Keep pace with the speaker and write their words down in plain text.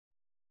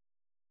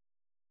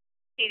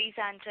Ladies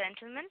and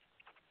gentlemen,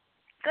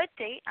 good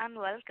day and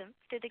welcome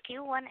to the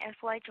Q1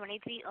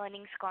 FY23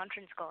 earnings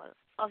conference call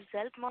of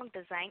Xelpmoc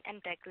Design and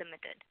Tech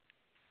Limited.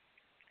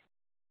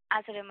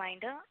 As a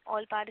reminder,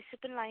 all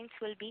participant lines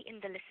will be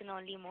in the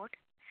listen-only mode,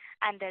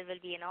 and there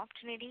will be an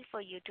opportunity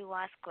for you to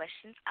ask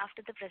questions after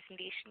the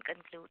presentation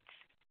concludes.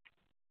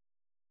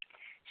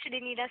 Should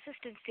you need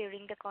assistance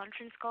during the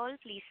conference call,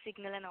 please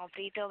signal an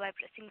operator by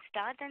pressing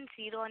star then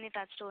 0 on your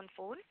touchtone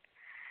phone.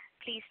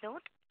 Please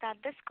note that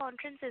this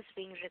conference is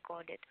being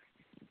recorded.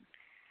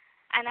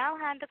 I now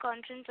hand the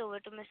conference over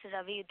to Mr.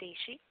 Ravi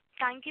Udeshi.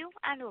 Thank you,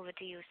 and over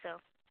to you, sir.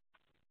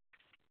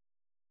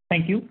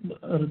 Thank you,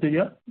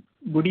 Rutuja.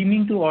 Good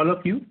evening to all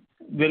of you.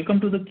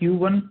 Welcome to the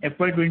Q1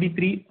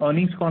 FY23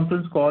 earnings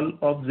conference call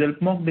of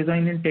Xelpmoc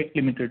Design and Tech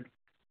Limited.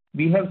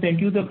 We have sent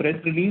you the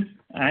press release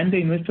and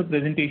the investor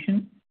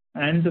presentation,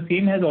 and the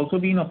same has also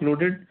been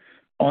uploaded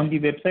on the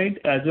website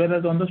as well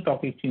as on the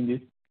stock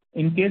exchanges.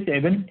 In case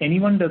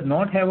anyone does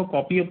not have a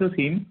copy of the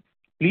same,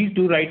 please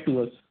do write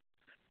to us.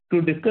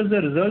 To discuss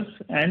the results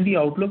and the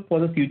outlook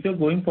for the future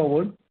going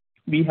forward,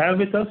 we have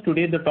with us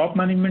today the top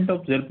management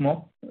of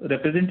Xelpmoc,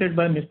 represented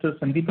by Mr.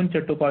 Sandeepan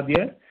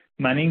Chattopadhyay,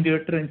 Managing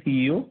Director and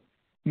CEO,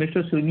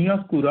 Mr.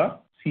 Srinivas Kura,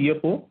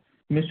 CFO,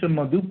 Mr.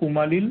 Madhu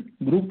Pumalil,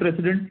 Group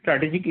President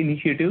Strategic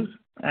Initiatives,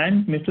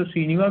 and Mr.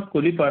 Srinivas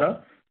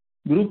Kolipara,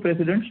 Group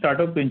President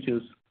Startup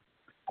Ventures.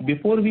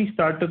 Before we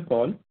start the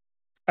call,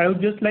 I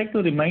would just like to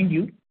remind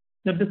you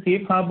that the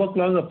safe harbor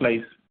clause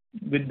applies.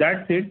 With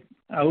that said,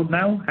 I would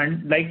now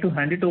like to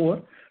hand it over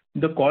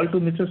the call to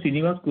Mr.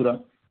 Srinivas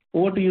Kura.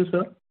 Over to you,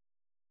 sir.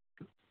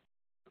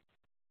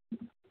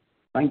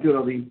 Thank you,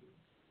 Ravi.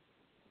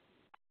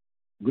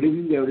 Good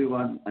evening,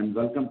 everyone, and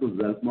welcome to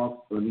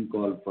Xelpmoc's earnings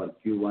call for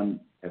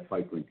Q1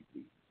 FY23.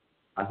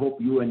 I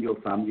hope you and your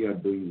family are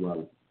doing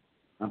well.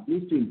 I'm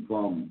pleased to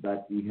inform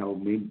that we have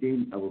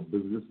maintained our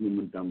business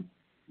momentum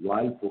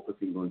while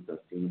focusing on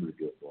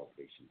sustainability of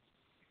operations.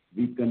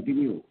 We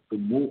continue to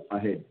move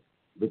ahead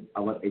with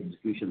our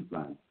execution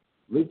plan,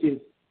 which is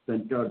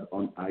centered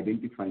on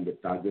identifying the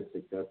target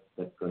sector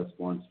that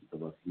corresponds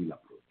with our heel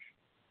approach.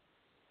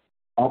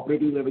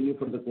 Operating revenue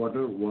for the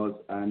quarter was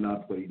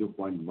INR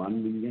 32.1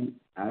 million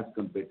as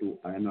compared to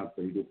INR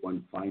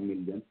 32.5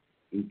 million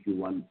in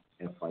Q1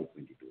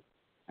 FY22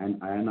 and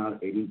INR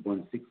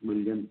 18.6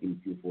 million in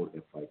Q4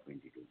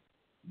 FY22.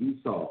 We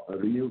saw a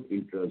renewed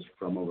interest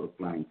from our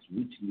clients,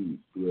 which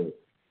leads to a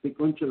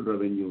sequential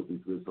revenue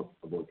increase of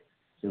about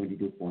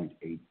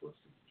 72.8%.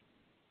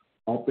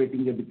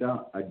 Operating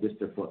EBITDA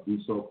adjusted for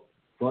ESOP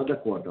for the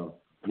quarter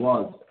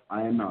was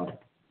INR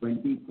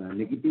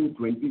negative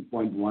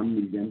 20.1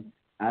 million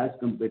as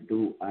compared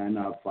to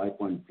INR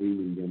 5.3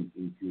 million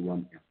in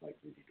Q1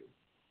 FY22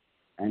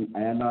 and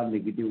INR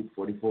negative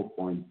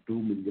 44.2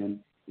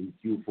 million in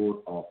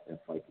Q4 of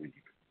FY22.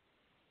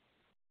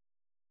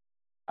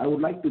 I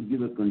would like to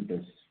give a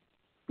context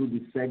to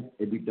the said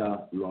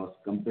EBITDA loss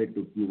compared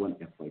to Q1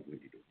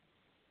 FY22.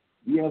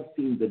 We have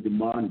seen the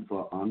demand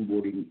for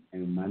onboarding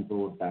and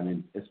manpower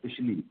talent,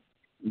 especially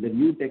in the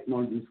new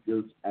technology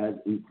skills, has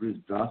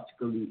increased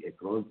drastically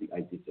across the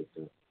IT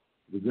sector,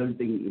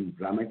 resulting in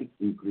dramatic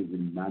increase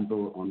in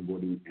manpower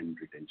onboarding and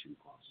retention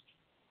costs.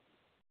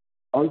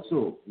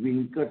 Also, we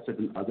incurred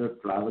certain other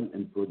travel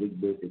and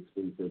project-based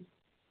expenses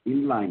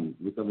in line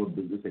with our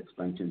business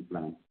expansion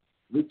plan,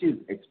 which is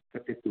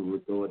expected to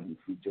recover in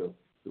future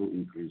through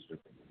increased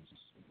revenues.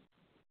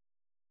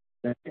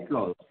 The net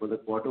loss for the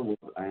quarter was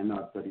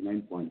INR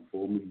 39.4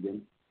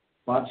 million,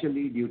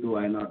 partially due to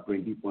INR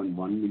 20.1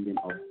 million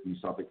of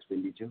ESOP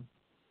expenditure.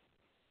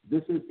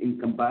 This is in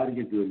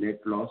comparison to a net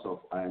loss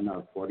of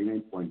INR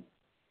 49.5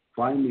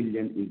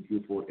 million in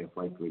Q4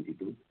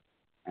 FY22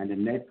 and a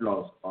net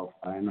loss of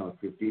INR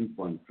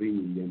 15.3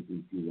 million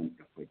in Q1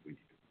 FY22.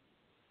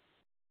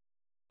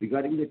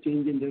 Regarding the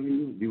change in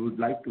revenue, we would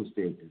like to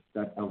state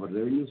that our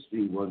revenue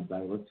stream was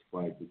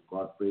diversified with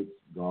corporates,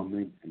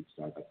 government, and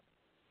startups,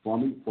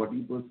 forming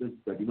 40%,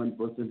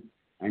 31%,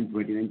 and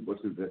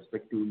 29%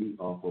 respectively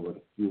of our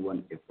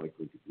Q1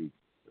 FY23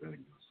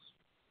 revenues.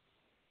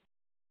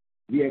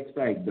 We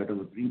expect that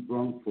our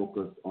three-pronged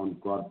focus on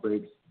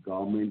corporates,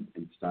 government,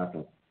 and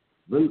startups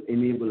will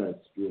enable us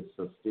to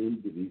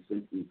sustain the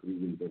recent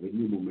increase in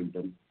revenue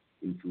momentum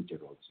in future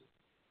also.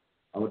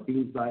 Our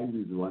team size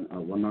is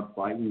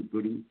 105,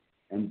 including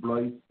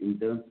employees,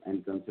 interns,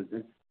 and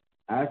consultants,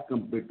 as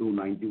compared to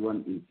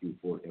 91 in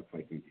Q4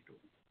 FY22.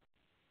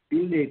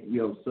 Till date, we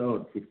have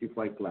served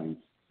 55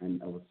 clients,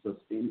 and our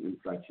sustained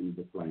interaction with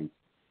the clients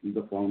is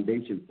the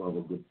foundation for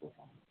our good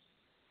performance.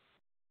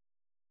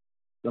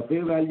 The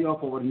fair value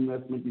of our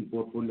investment in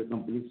portfolio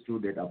companies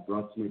stood at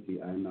approximately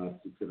INR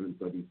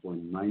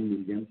 630.9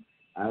 million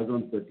as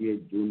on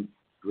 30th June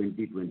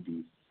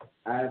 2020,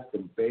 as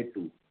compared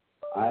to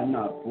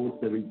INR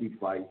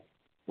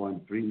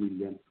 475.3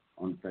 million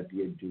on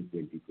 30th June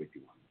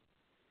 2021.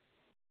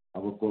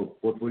 Our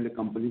portfolio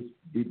companies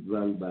did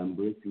well by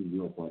embracing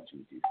new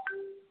opportunities.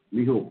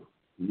 We hope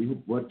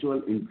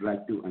Virtual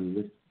Interactive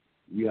Analyst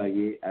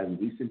VIA has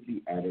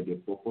recently added a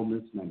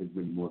performance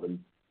management model,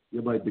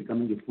 hereby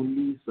becoming a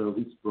fully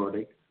serviced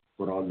product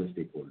for all the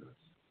stakeholders.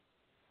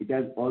 It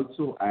has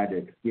also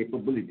added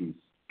capabilities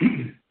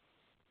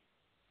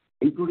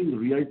including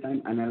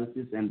real-time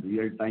analysis and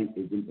real-time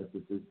agent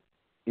assistance,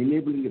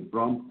 enabling a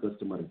prompt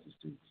customer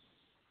assistance.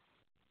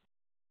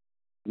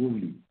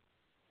 Woovly.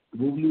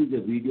 Woovly is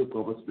a video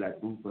commerce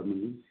platform for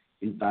many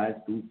in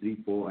Tier 2, 3,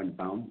 4 and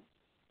town,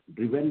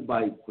 driven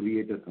by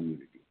creator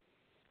community.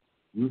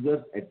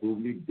 Users at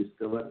Woovly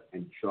discover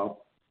and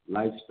shop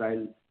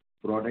lifestyle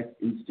products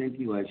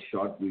instantly via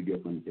short video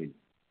content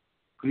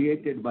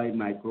created by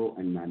micro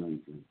and nano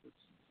influencers.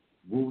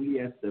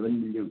 Woovly has 7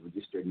 million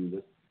registered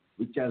users,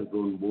 which has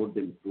grown more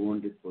than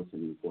 200%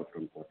 in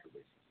quarter-on-quarter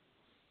basis.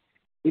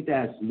 It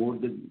has more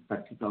than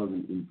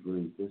 30,000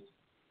 influencers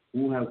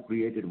who have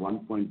created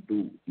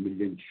 1.2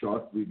 million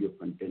short video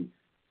content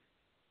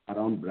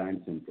around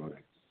brands and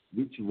products,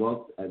 which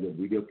works as a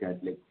video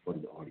catalog for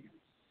the audience.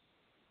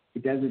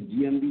 It has a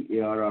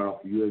GMV ARR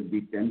of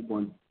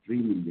 $10.3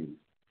 million,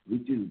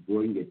 which is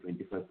growing at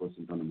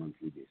 25% on a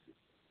monthly basis.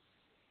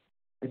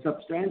 A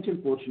substantial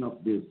portion of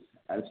this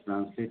has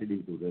translated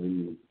into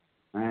revenue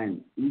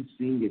and is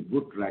seeing a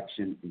good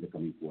traction in the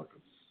coming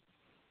quarters.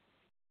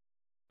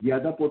 The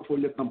other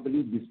portfolio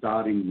company, The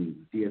Star in Me,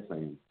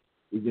 TSIM,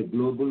 is a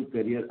global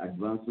career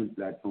advancement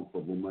platform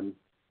for women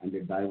and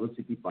a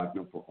diversity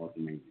partner for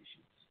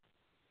organizations.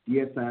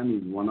 TSIM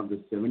is one of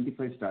the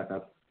 75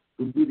 startups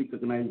to be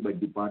recognized by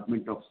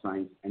Department of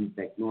Science and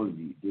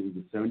Technology during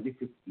the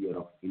 75th year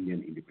of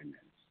Indian independence.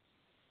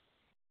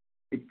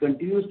 It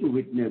continues to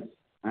witness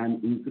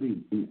an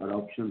increase in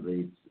adoption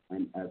rates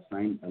and has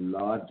signed a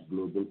large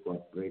global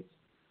corporates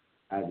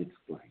as its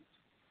clients.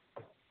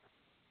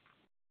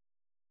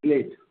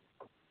 Slate.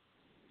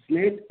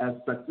 Slate has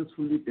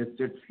successfully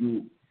tested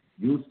few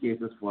use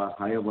cases for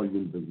higher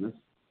volume business.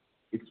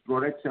 Its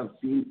products have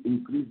seen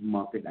increased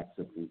market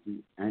acceptance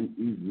and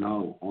is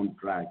now on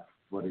track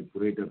for a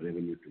greater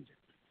revenue trajectory.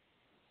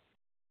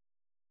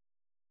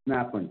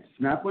 Snaphunt.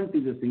 Snaphunt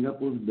is a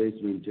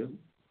Singapore-based venture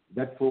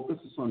that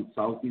focuses on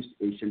Southeast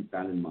Asian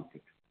talent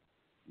market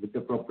with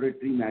a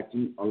proprietary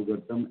matching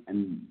algorithm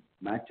and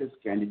matches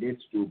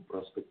candidates to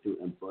prospective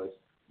employers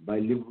by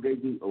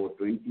leveraging over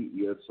 20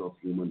 years of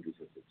human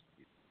resource experience.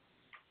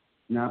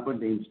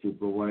 Snaphunt aims to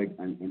provide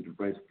an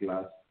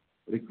enterprise-class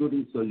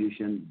recruiting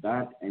solution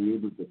that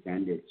enables the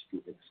candidates to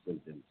express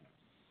themselves.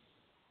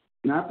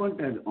 Snaphunt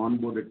has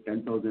onboarded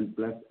 10,000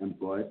 plus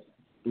employees,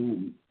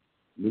 2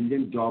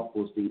 million job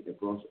postings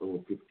across over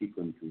 50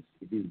 countries.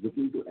 It is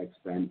looking to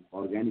expand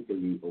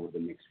organically over the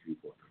next few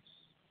quarters.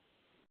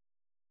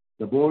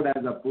 The board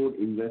has approved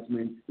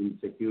investment in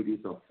securities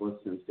of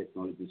First Sense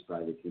Technologies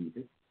Private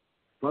Limited.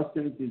 First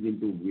Sense is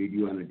into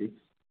video analytics.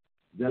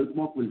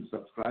 Xelpmoc will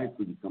subscribe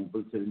to the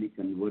compulsorily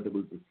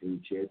convertible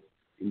preference shares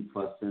in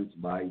First Sense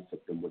by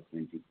September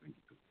 2022.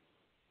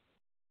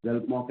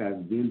 Xelpmoc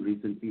has been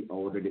recently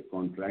awarded a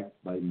contract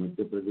by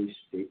Madhya Pradesh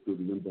State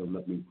Tourism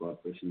Development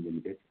Corporation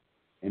Limited,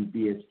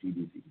 MPS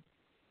TDC,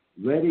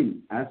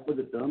 wherein, as per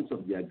the terms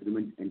of the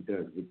agreement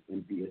entered with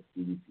MPS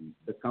TDC,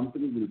 the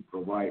company will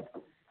provide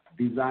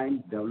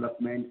design,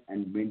 development,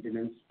 and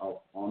maintenance of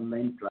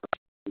online travel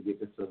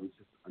navigator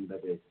services under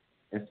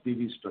a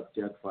SPV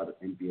structure for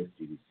MPS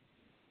TDC.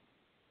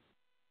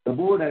 The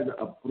board has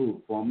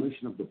approved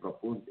formation of the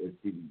proposed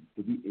SPV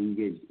to be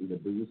engaged in the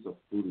business of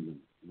tourism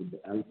with the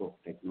help of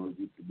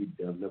technology to be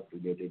developed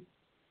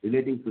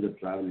relating to the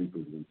travel and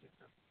tourism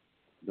sector.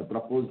 The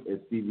proposed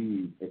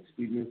SPV is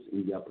Experience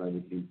India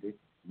Private Limited,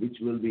 which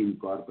will be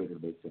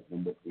incorporated by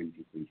September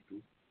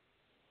 2022,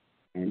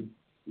 and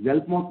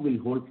Xelpmoc will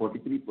hold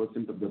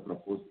 43% of the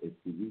proposed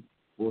SPV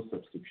post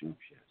subscription of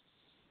shares.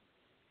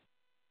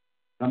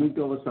 Coming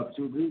to our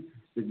subsidiaries,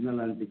 Signal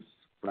Analytics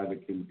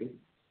Private Limited,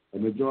 a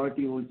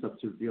majority-owned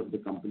subsidiary of the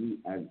company,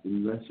 has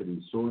invested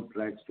in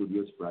Soultrack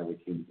Studios Private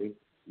Limited,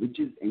 which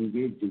is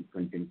engaged in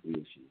content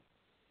creation.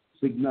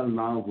 Signal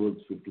now holds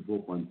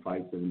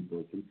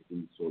 54.57%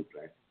 in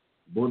Soultrack.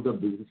 Both the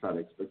businesses are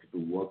expected to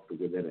work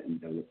together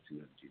and develop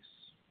synergies.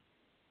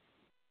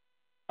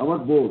 Our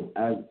board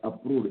has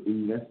approved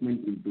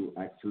investment into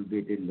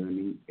Accelerated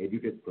Learning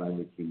EduTech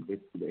Private Limited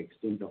to the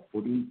extent of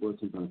 14%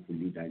 on a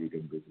fully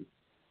diluted basis.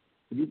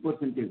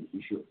 3% is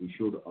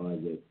issued as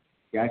a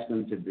cash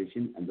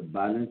consideration, and the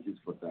balance is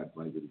for the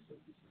advisory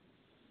services.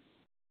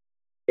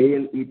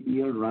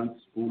 ALEPL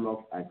runs School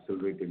of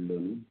Accelerated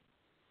Learning.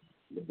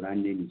 The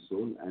brand name is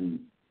Soul, and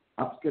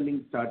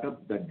upskilling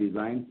startup that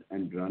designs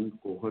and runs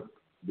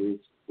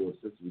cohort-based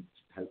courses which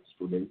help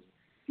students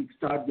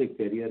kickstart their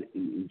career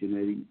in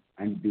engineering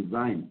and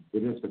design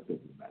irrespective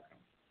of the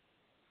background.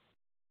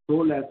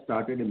 Soul has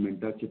started a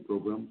mentorship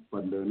program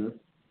for learners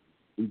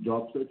in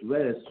job search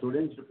where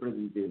students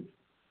representatives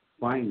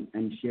find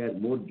and share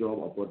more job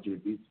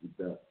opportunities with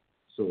the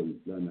Soul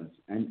learners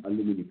and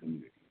alumni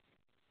community.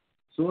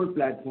 Soul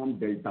platform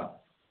Delta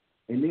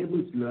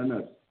enables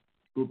learners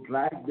to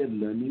track their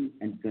learning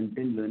and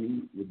content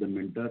learning with the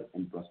mentor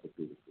and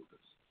prospective recruiters.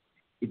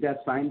 It has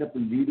signed up a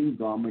leading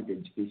government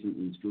education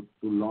institute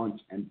to launch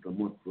and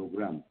promote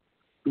programs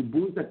to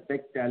boost the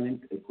tech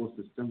talent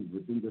ecosystem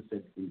within the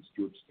said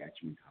institute's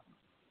catchment hub.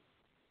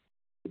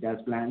 The It has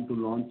planned to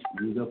launch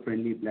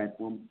user-friendly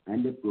platform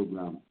and a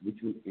program which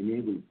will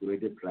enable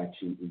greater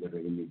traction in the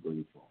revenue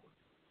going forward.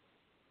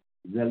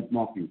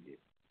 Xelpmoc UK.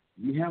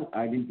 We have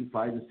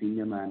identified the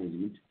senior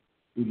management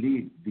to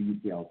lead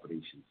the UK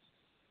operations.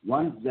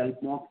 Once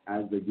Xelpmoc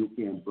has the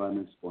UK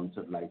employment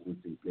sponsored license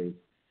in place,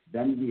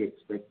 then we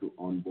expect to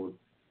onboard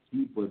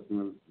key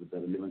personnel with the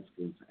relevant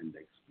skills and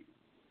experience.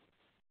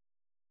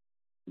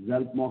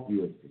 Xelpmoc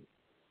USA.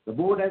 The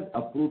board has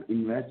approved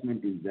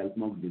investment in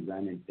Xelpmoc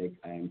Design and Tech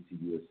IMC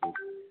USA.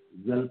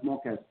 Xelpmoc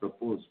has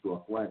proposed to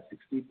acquire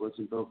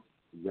 60% of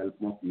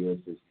Xelpmoc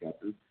USA's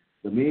capital.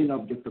 The main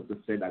object of the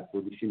said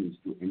acquisition is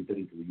to enter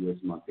into the US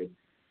market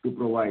to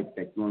provide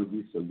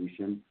technology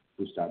solutions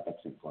to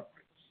startups and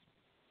corporates.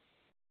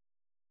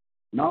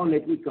 Now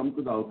let me come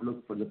to the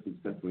outlook for the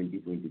fiscal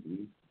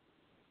 2023.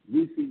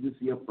 We see this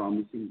year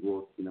promising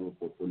growth in our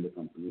portfolio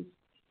companies,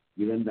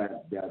 given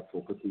that they are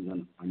focusing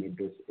on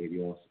unaddressed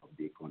areas of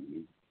the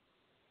economy.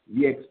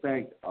 We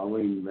expect our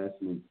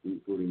investments,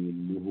 including in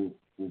Nuhu,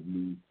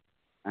 Hubli,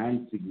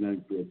 and Signal,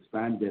 to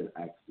expand their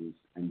access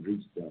and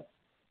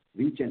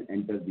reach and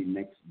enter the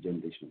next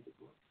generation of the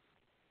growth.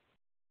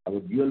 Our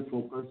dual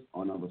focus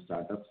on our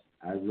startups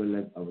as well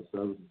as our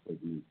services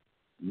segment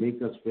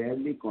make us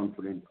fairly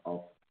confident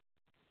of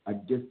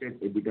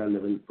adjusted EBITDA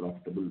level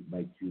profitable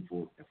by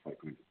Q4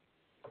 FY23.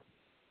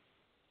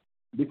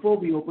 Before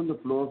we open the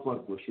floor for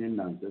question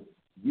and answers,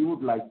 we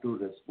would like to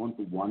respond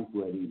to one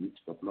query which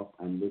a couple of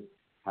analysts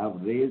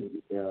have raised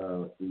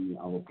in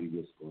our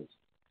previous calls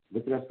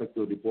with respect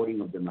to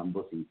reporting of the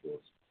numbers in force.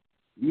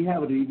 We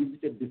have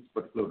revisited this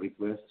particular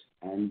request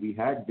and we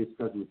had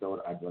discussed with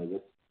our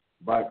advisors,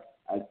 but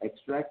as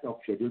extract of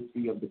Schedule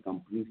 3 of the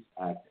Companies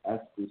Act as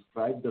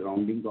prescribed the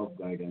rounding of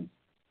guidance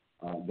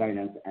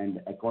and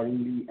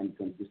accordingly and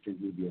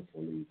consistently we are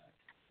following that.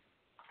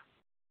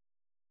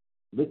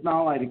 With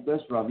now, I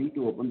request Ravi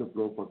to open the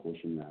floor for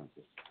question and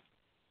answers.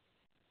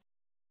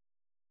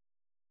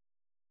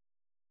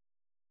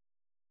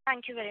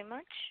 Thank you very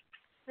much.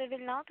 We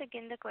will now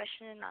begin the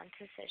question and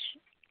answer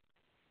session.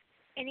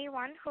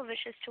 Anyone who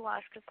wishes to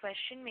ask a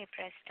question may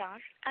press star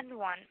and 1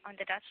 on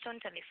the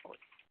touchtone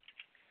telephone.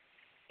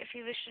 If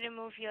you wish to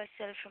remove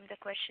yourself from the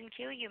question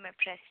queue, you may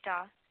press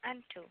star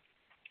and 2.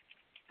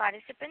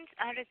 Participants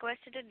are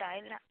requested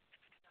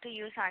to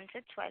use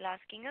handsets while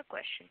asking a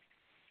question.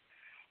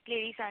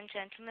 Ladies and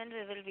gentlemen,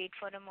 we will wait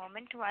for a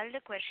moment while the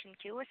question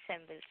queue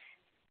assembles.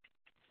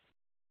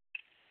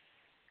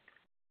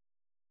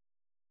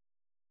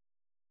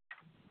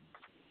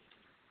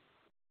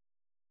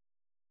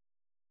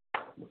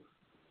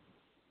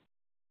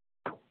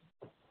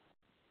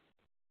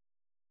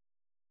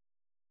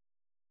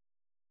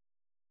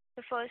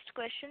 The first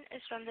question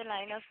is from the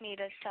line of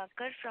Neeraj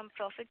Thakur from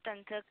Profit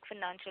Tantra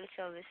Financial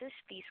Services.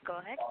 Please go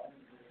ahead.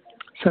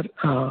 Sir,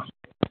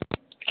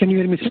 can you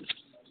hear me, sir?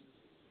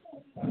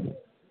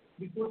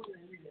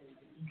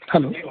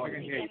 Hello. I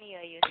can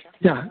hear you, sir.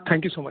 Yeah,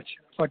 thank you so much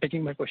for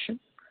taking my question.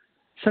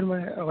 Sir,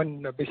 my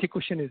one basic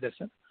question is this,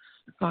 sir.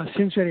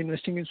 Since we are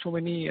investing in so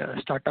many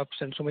startups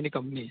and so many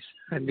companies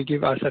and we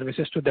give our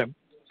services to them,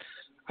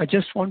 I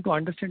just want to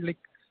understand,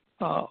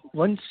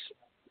 once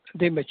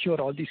they mature,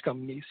 all these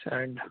companies,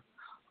 and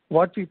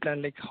what we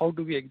plan, how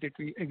do we exit?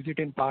 We exit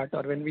in part,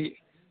 or when we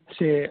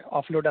say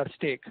offload our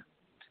stake.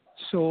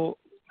 So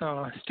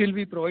still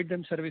we provide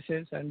them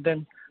services, and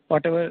then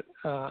whatever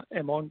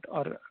amount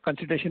or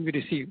consideration we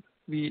receive,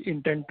 we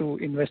intend to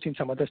invest in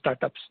some other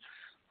startups.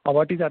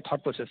 What is our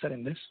thought process, sir,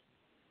 in this?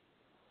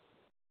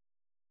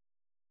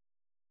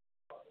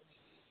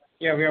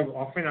 Yeah, we have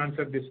often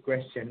answered this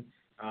question.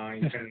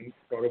 You can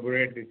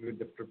corroborate it with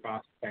the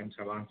past times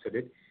I've answered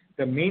it.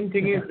 The main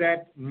thing is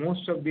that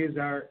most of these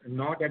are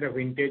not at a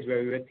vintage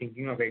where we were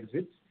thinking of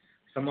exits.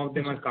 Some of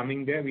them are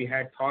coming there. We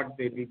had thought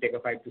they will take a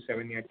 5 to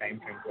 7 year time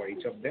frame for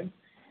each of them.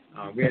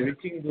 We are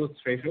reaching those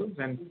thresholds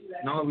and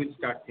now we'll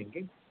start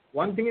thinking.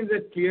 One thing is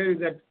that clear is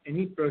that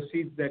any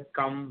proceeds that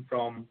come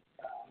from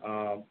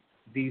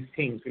these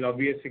things will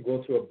obviously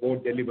go through a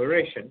board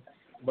deliberation.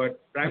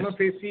 But prima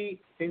facie,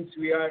 since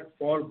we are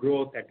for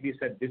growth, at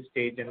least at this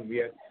stage, and we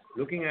are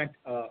looking at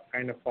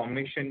kind of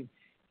formation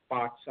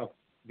parts of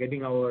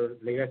getting our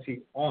legacy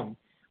on,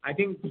 I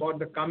think for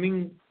the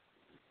coming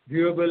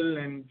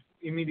viewable and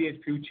immediate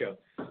future,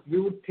 we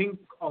would think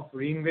of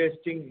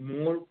reinvesting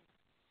more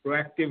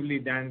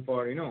proactively than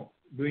for,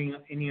 doing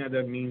any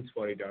other means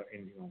for it or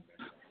anything like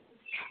that.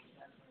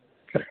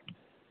 Correct.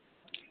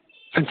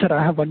 And sir,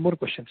 I have one more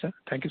question, sir.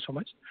 Thank you so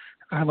much.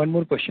 I have one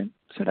more question.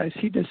 Sir, I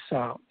see this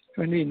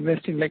when we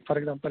invest in, for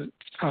example,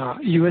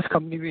 US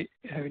company, we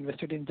have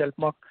invested in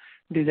Xelpmoc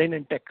Design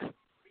and Tech.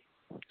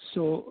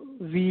 So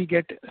we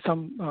get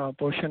some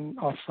portion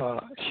of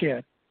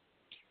share.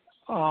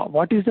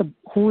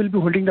 Who will be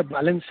holding the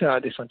balance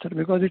this one, sir?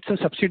 Because it's a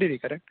subsidiary,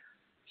 correct?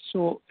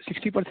 So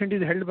 60%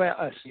 is held by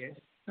us. Yes.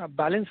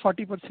 Balance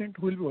 40%,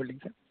 who will be holding,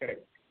 sir?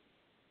 Correct.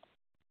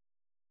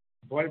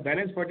 Well,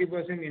 balance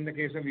 40% in the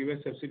case of US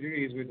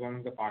subsidiary is with one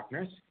of the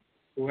partners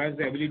who has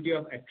the ability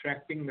of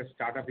attracting the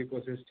startup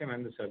ecosystem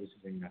and the services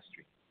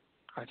industry.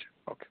 Gotcha.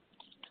 Okay.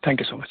 Thank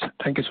you so much.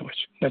 Thank you so much.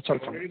 That's all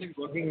We've from me. already been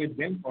working with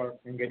them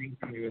in getting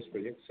some US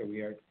projects, so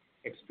we are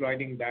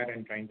exploiting that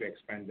and trying to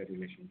expand the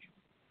relationship.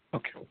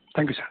 Okay.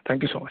 Thank you, sir.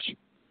 Thank you so much.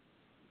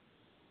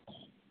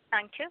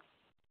 Thank you.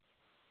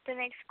 The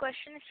next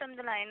question is from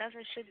the line of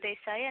Mr.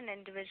 Desai, an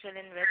individual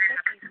investor.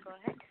 Please go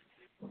ahead.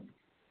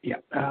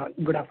 Yeah.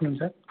 Good afternoon,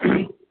 sir.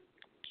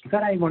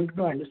 Sir, I wanted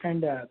to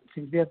understand,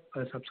 since we have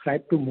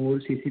subscribed to more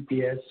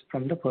CCPS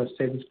from the First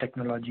Sense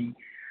technology,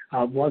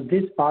 was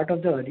this part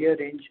of the earlier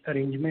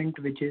arrangement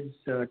which is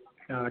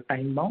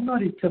time-bound,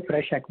 or it's a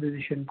fresh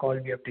acquisition call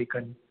we have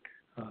taken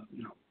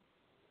now?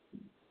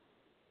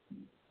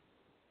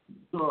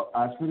 So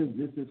as far as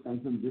this is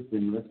concerned, this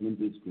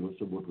investment is close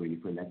to about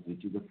 25 lakhs,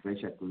 which is a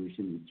fresh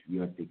acquisition which we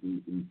are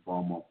taking in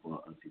form of a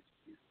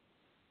CCPS.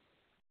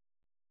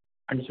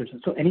 Understood, sir.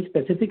 So any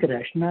specific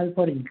rationale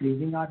for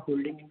increasing our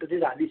holding into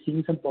this? Are we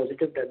seeing some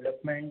positive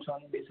developments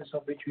on the basis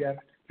of which we are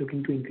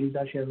looking to increase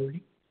our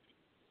shareholding?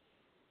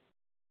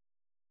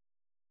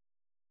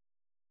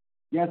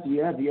 Yes,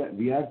 we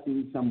are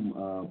seeing some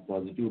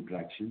positive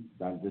traction.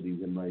 That's the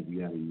reason why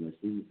we are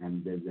investing,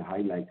 and there's a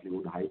high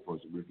likelihood, high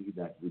possibility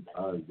that with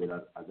us there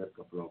are other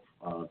couple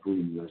of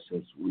true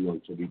investors who will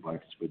also be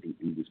participating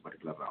in this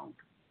particular round.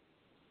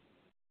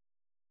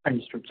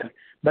 Understood, sir.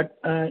 But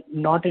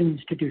not an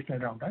institutional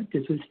round, right?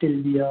 This will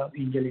still be a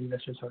angel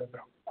investor sort of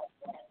round.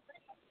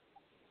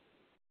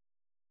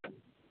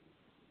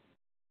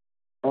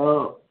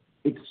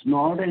 It's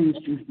not an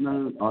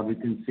institutional, or we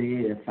can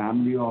say a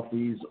family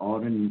office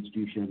or an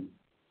institution.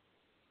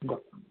 Got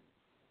it.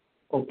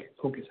 Okay,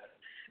 sir.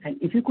 And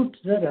if you could,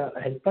 sir,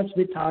 help us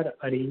with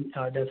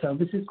the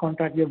services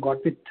contract we have got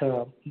with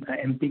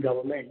MP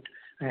government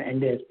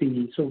and the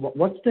SPV. So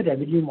what's the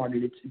revenue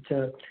model? It's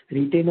a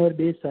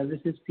retainer-based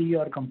services fee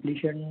or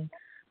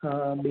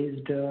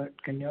completion-based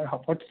tenure?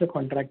 What's the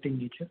contracting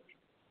nature?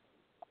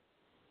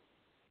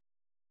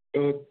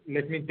 So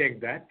let me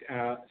take that.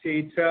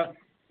 See,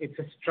 it's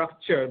a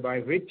structure by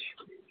which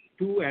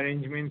two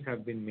arrangements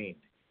have been made.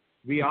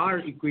 We are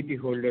equity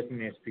holders in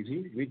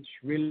SPV, which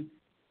will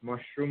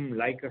mushroom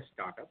like a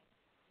startup.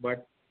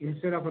 But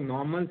instead of a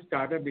normal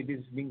startup, it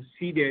is being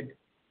seeded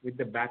with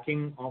the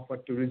backing of a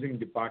tourism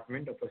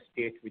department of a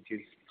state which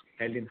is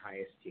held in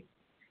high esteem.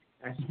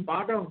 As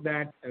part of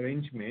that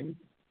arrangement,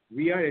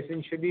 we are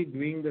essentially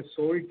doing the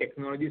sole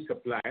technology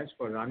suppliers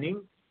for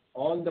running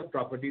all the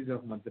properties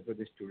of Madhya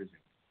Pradesh tourism.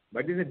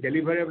 But it's a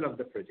deliverable of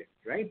the project,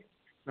 right?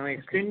 Now,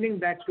 extending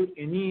that to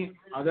any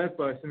other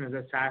person as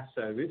a SaaS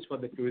service for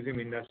the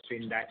tourism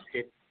industry in that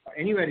state or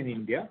anywhere in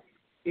India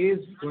is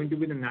going to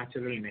be the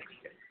natural next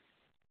step.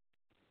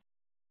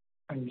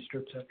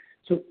 Understood, sir.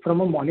 So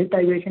from a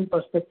monetization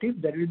perspective,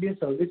 there will be a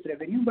service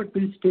revenue, but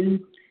we'll still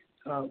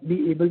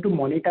be able to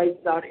monetize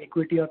our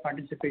equity or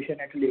participation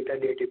at a later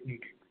date if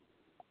needed.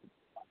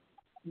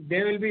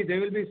 There will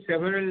be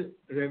several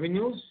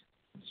revenues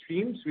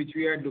streams which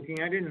we are looking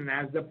at it, and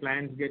as the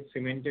plans get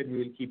cemented, we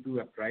will keep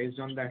you apprised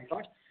on that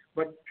part.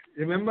 But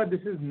remember,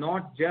 this is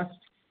not just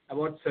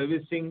about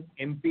servicing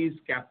MP's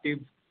captive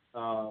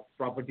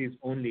properties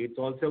only. It's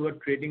also about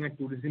creating a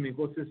tourism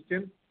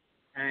ecosystem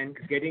and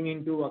getting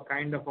into a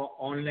kind of an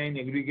online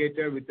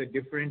aggregator with a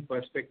different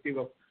perspective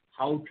of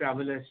how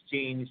travel has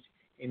changed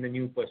in the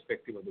new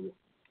perspective of the world.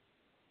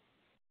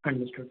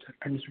 Understood, sir.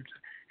 And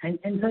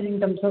sir, in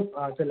terms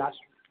of the last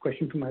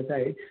question from my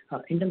side,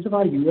 in terms of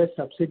our US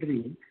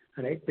subsidiary,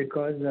 right?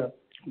 Because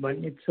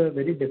one, it's a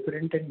very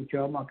different and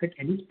mature market.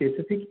 Any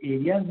specific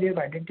areas we have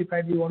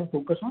identified we want to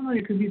focus on, or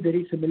it will be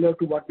very similar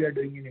to what we are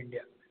doing in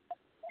India?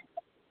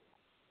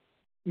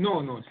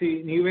 No.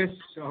 See, in US,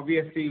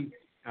 obviously,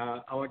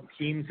 our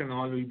teams and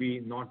all will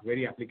be not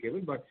very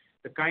applicable, but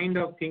the kind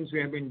of things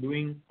we have been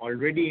doing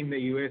already in the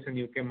US and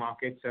UK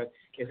markets are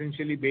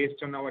essentially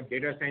based on our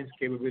data science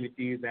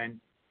capabilities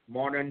and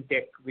modern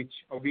tech, which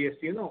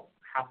obviously,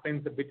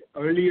 happens a bit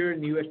earlier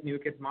in US and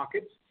UK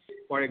markets.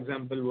 For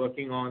example,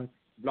 working on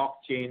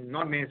blockchain,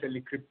 not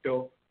necessarily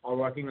crypto, or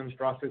working on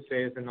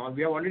processes and all.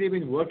 We have already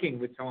been working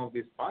with some of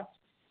these parts.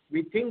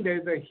 We think there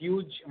is a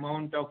huge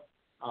amount of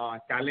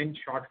talent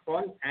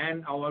shortfall,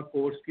 and our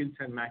core skills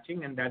are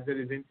matching, and that's the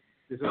reason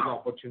this was an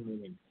opportune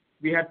moment.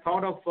 We had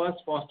thought of first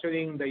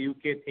fostering the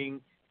UK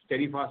thing,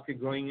 steadfastly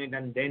growing it,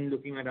 and then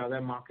looking at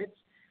other markets.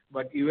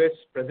 But US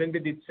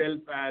presented itself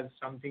as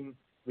something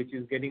which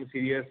is getting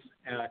serious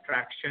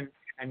traction,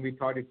 and we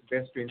thought it's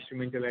best to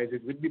instrumentalize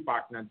it with the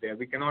partner there.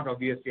 We cannot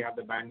obviously have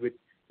the bandwidth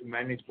to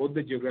manage both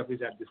the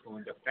geographies at this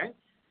moment of time.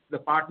 The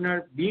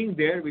partner being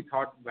there, we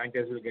thought might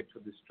as well get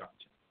through this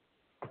structure.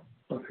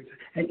 Perfect.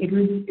 And it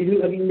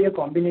will again be a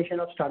combination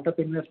of startup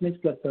investments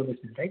plus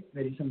services, right?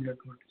 Very similar to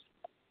what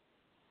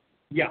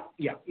it is.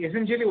 Yeah.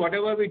 Essentially,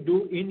 whatever we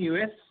do in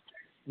US,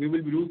 we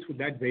will do through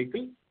that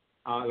vehicle.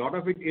 A lot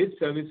of it is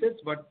services,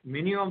 but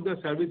many of the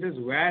services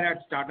were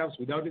at startups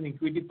without an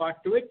equity part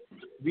to it.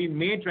 We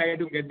may try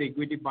to get the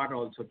equity part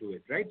also to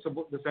it, right?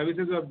 So the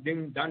services are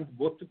being done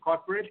both to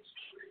corporates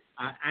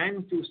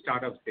and to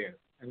startups there.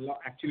 And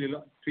actually,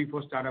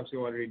 3-4 startups we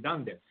have already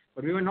done there.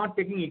 But we were not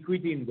taking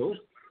equity in those.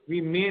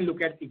 We may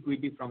look at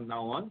equity from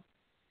now on.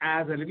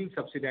 as a little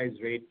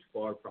subsidized rate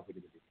for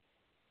profitability.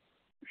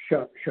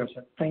 Sure, sir.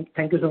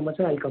 Thank you so much,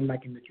 sir. I'll come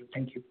back in the queue.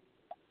 Thank you.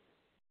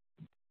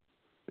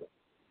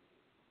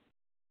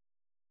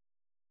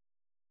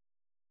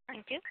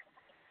 Thank you.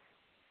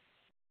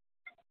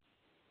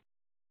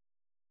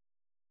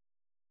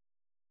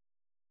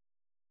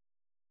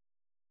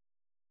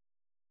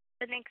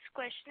 The next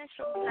question is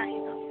from the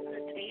line of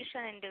Ritesh,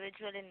 an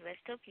individual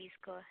investor. Please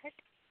go ahead.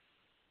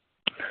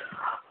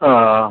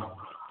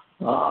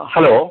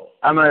 Hello,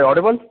 am I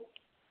audible?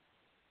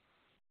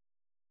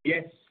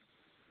 Yes.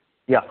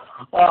 Yeah.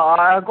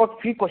 I've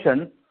got three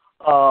questions.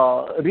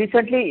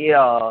 Recently,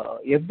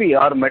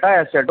 FB or Meta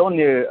has shut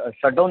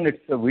down its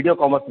video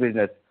commerce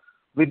business.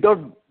 With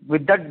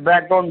that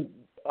background,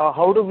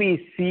 how do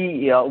we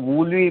see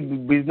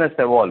Woolworths business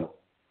evolve?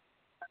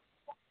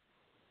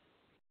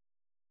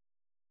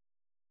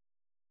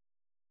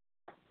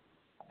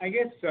 I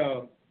guess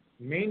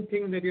main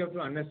thing that you have to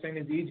understand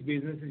is each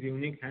business is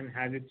unique and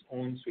has its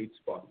own sweet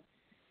spot.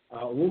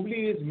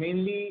 Woolworths is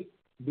mainly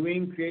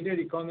doing creator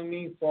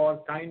economy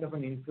for kind of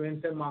an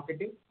influencer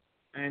marketing,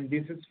 and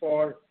this is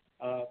for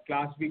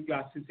class B,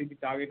 class C city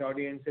target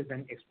audiences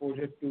and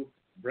exposure to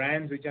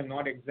brands which are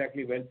not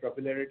exactly well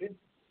populated.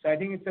 So I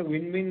think it's a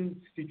win-win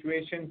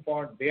situation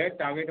for their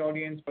target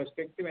audience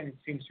perspective, and it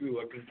seems to be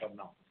working for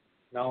now.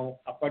 Now,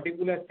 a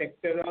particular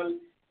sectoral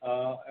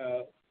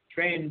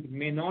trend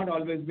may not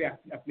always be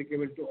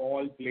applicable to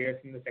all players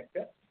in the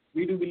sector.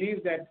 We do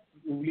believe that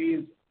Woolworths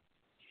is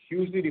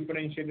hugely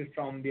differentiated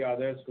from the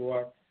others who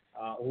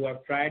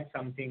have tried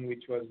something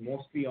which was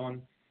mostly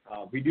on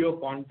video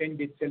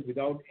content itself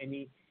without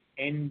any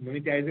end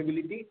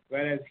monetizability,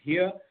 whereas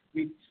here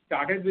we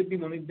started with the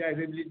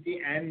monetizability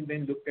and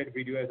then looked at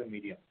video as a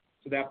medium.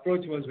 So the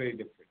approach was very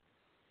different.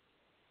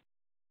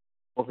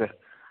 Okay.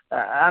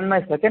 And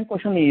my second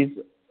question is,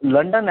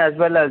 London as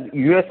well as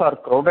US are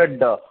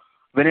crowded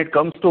when it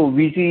comes to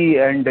VC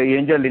and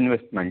angel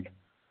investment.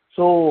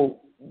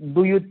 So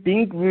do you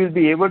think we will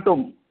be able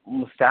to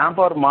stamp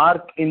our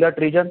mark in that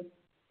region?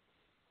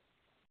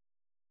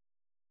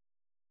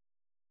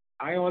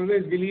 I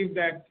always believe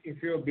that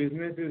if your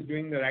business is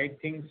doing the right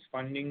things,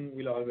 funding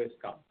will always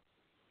come.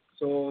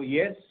 So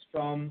yes,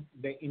 from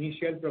the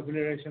initial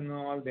popularization and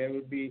all, there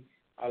will be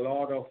a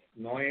lot of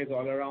noise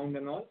all around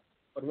and all.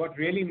 But what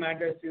really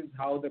matters is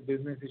how the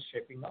business is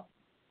shaping up.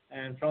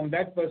 And from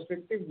that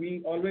perspective,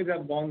 we always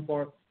have gone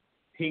for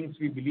things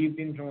we believed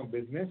in from a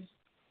business,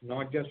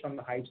 not just from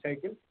the hype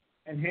cycle.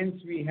 And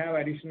hence, we have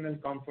additional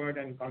comfort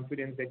and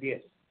confidence that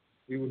yes,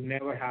 we would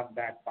never have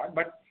that part.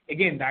 But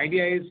again, the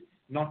idea is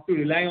not to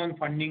rely on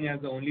funding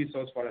as the only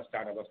source for a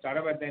startup. A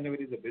startup at the end of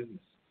it is a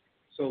business.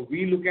 So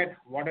we look at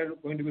what are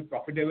going to be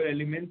profitable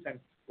elements and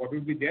what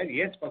will be there.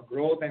 Yes, for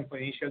growth and for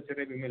initial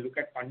setup, we may look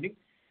at funding.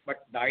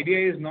 But the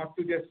idea is not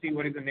to just see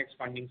what is the next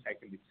funding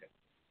cycle itself.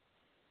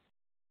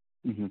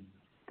 Mm-hmm.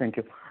 Thank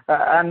you.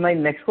 And my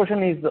next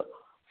question is,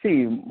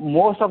 see,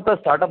 most of the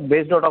startup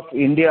based out of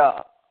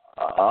India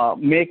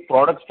make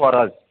products for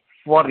us,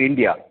 for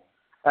India,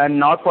 and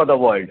not for the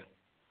world,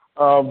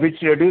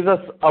 which reduces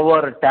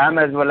our TAM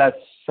as well as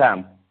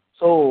SAM.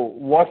 So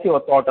what's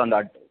your thought on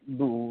that?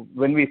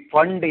 When we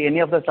fund any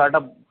of the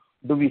startup,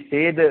 do we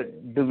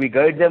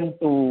guide them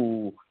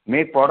to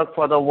make products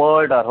for the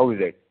world, or how is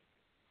it?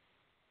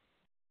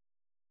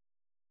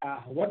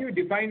 What you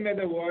define by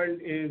the world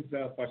is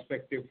a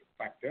perspective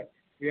factor.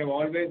 We have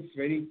always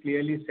very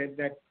clearly said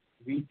that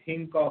we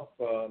think of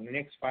the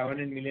next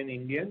 500 million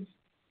Indians,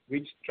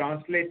 which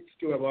translates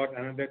to about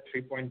another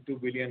 3.2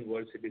 billion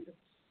world citizens.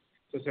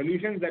 So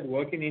solutions that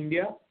work in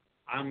India,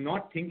 I'm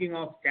not thinking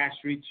of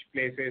cash-rich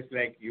places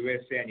like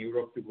USA and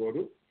Europe to go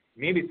to.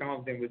 Maybe some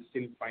of them will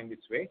still find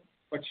its way.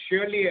 But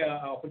surely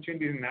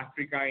opportunities in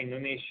Africa,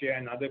 Indonesia,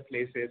 and other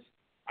places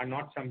are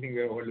not something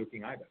we're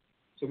overlooking either.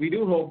 So we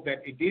do hope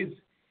that it is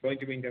going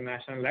to be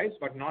internationalized,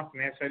 but not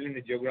necessarily in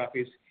the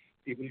geographies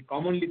people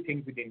commonly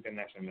think with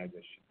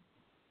internationalization.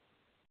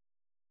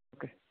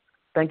 Okay.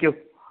 Thank you.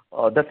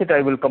 That's it.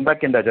 I will come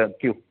back in the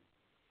queue.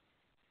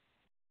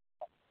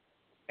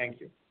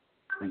 Thank you.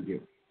 Thank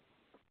you.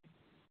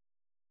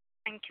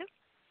 Thank you.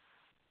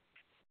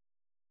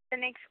 The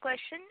next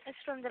question is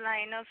from the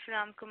line of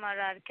Ramkumar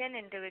Arkan,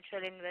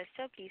 individual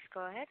investor. Please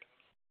go ahead.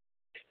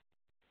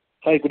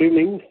 Hi, good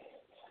evening.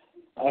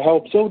 I have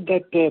observed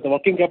that the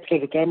working capital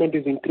requirement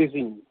is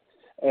increasing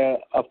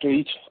after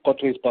each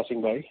quarter is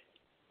passing by.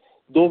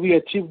 Though we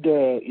achieved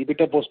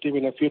EBITDA positive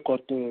in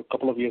a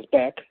couple of years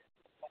back,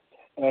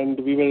 and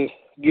we were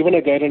given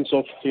a guidance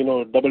of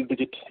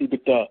double-digit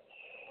EBITDA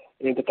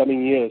in the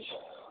coming years,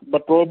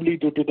 but probably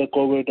due to the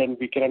COVID, and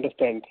we can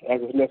understand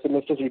as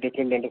investors, we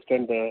definitely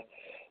understand the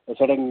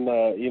certain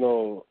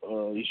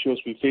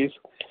issues we face.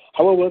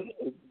 However,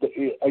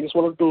 I just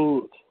wanted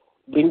to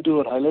bring to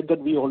your highlight that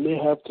we only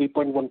have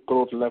 3.1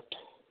 crore left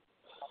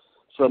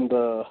from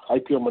the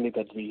IPO money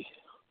that we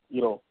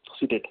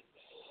seeded.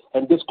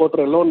 And this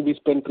quarter alone, we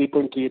spent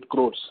 3.38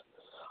 crores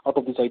out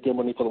of this IPO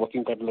money for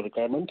working capital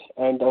requirement.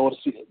 And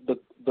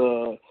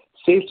the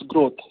sales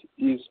growth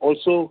is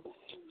also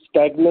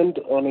stagnant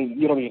on a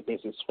year-on-year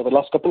basis for the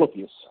last couple of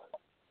years.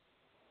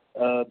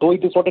 though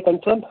it is not a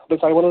concern,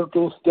 but I wanted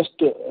to just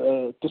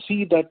to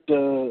see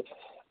that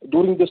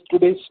during this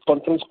today's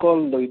conference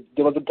call,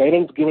 there was a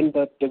guidance given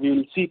that we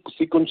will see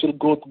sequential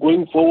growth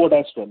going forward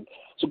as well.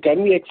 So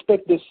can we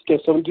expect this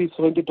 70%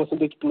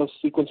 plus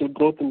sequential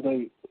growth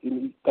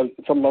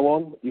from now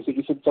on? Is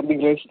it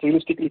something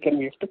realistically can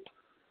we expect?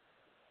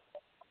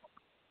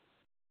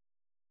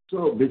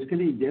 So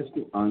basically, just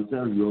to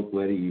answer your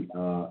query,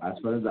 as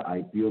far as the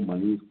IPO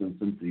money is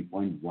concerned,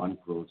 3.1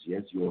 crores.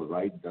 Yes, you are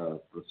right.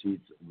 The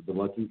proceeds, the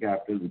working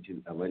capital which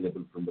is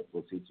available from the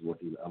proceeds, what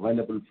is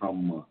available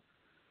from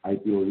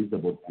IPO is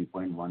about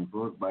 3.1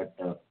 crore. But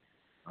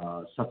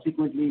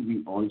subsequently,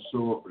 we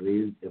also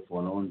raised a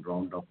follow-on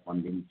round of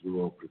funding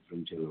through our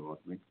preferential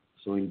allotment.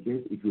 So in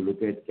case if you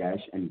look at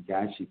cash and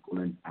cash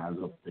equivalent as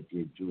of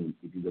 30th June,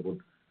 it is about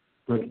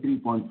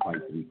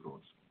 33.53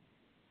 crores.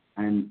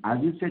 And as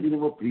you said in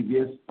our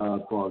previous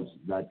calls,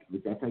 that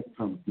with effect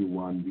from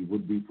Q1, we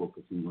would be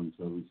focusing on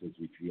services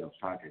which we have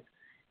started.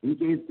 In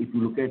case if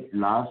you look at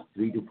last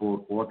 3 to 4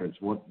 quarters,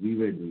 what we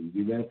were doing,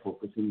 we were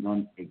focusing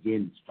on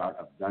again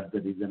startup. That's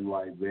the reason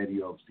why where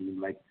you have seen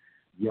like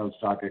we have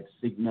started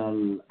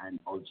Signal and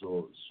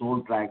also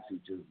Tracks,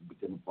 which has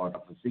become part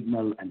of a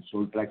Signal, and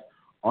Tracks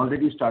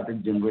already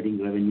started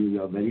generating revenue. We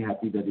are very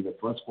happy that in the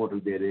first quarter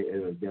they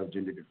have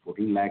generated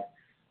 14 lakh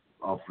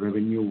of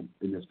revenue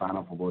in the span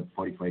of about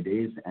 45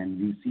 days, and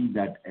we see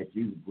that at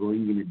least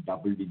growing in a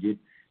double digit.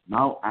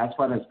 Now, as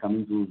far as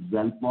coming to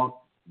Xelpmoc,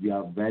 we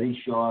are very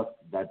sure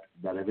that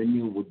the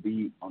revenue would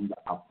be on the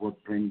upward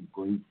trend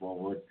going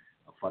forward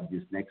for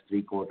this next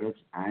 3 quarters,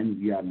 and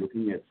we are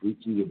looking at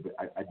reaching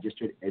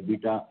adjusted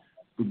EBITDA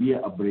to be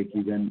a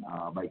break-even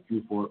by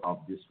Q4 of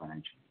this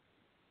financial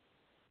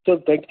year.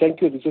 So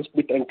thank you. This is a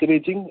bit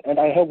encouraging, and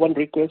I have one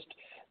request.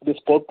 This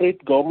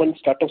corporate government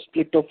startup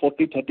split of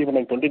 40, 31,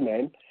 and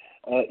 29.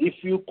 If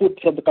you could,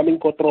 from the coming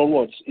quarter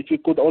onwards, if you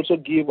could also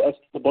give us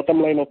the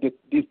bottom line of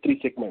these 3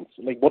 segments,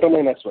 like bottom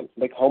line as well,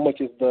 like how much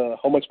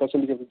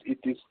percentage of it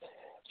is,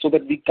 so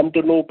that we come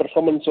to know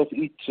performance of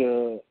each,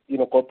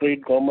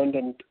 corporate, government,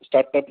 and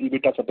startup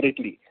EBITDA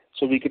separately,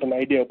 so we get an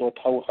idea about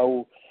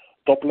how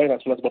top line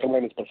as well as bottom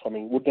line is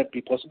performing. Would that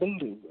be possible?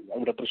 I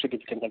would appreciate if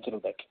you can consider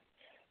that.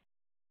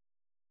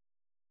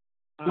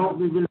 So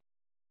we will.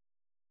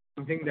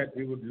 Something that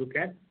we would look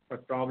at,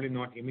 but probably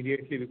not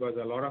immediately, because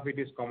a lot of it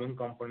is common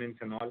components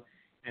and all,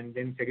 and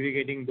then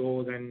segregating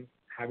those and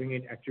having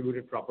it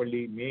attributed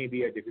properly may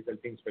be a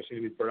difficult thing,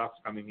 especially with products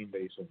coming in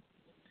very soon.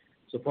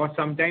 So for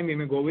some time we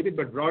may go with it,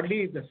 but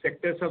broadly the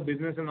sectors of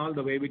business and all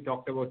the way we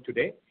talked about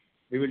today,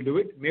 we will do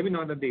it, maybe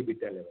not at the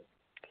EBITDA level.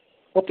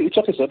 Okay, it's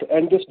okay, sir.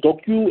 And this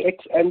DocuX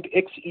and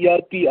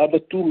XERP are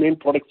the 2 main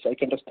products I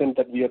can understand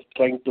that we are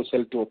trying to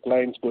sell to our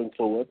clients going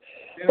forward.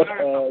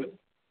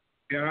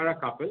 There are a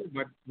couple,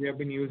 but we have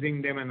been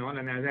using them and all.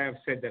 And as I have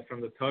said, that from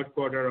the 3rd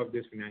quarter of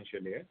this financial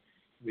year,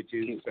 which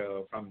is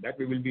from that,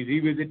 we will be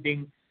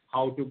revisiting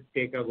how to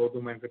take a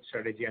go-to-market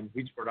strategy and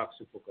which products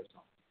to focus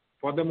on.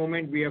 For the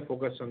moment, we are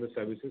focused on the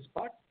services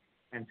part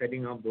and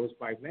setting up those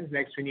pipelines.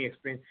 Like Srini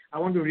explained, I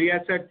want to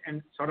reassert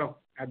and sort of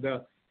at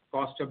the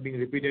cost of being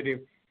repetitive.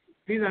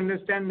 Please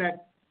understand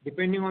that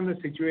depending on the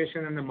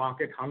situation and the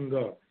market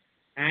hunger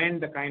and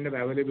the kind of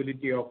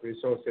availability of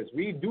resources,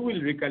 we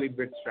will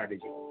recalibrate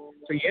strategy.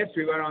 So yes,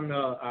 we were on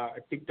the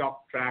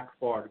TikTok track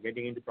for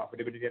getting into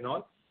profitability and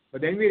all, but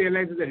then we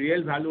realized that the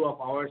real value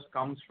of ours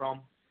comes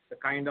from the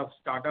kind of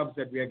startups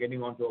that we are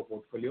getting onto our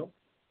portfolio.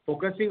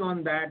 Focusing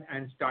on that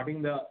and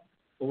starting the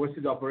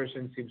overseas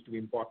operation seems to be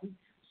important.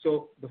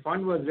 So the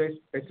fund was raised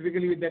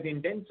specifically with that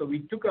intent. So we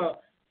took a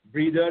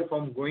breather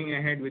from going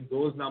ahead with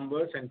those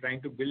numbers and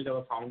trying to build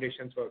our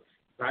foundations for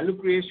value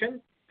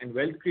creation and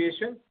wealth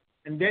creation.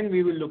 And then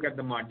we will look at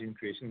the margin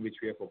creation, which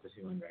we are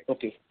focusing on right now.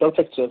 Okay,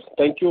 perfect, sir.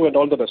 Thank you and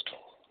all the best.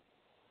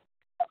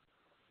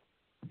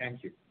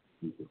 Thank you.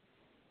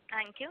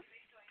 Thank you.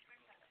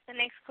 The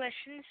next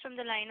question is from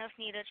the line of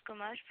Neeraj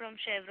Kumar from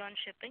Chevron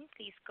Shipping.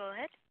 Please go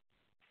ahead.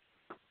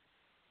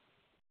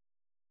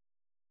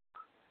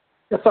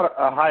 Yes, sir.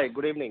 Hi,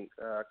 good evening.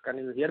 Can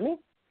you hear me?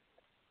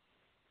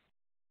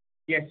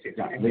 Yes.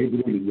 Yeah, very good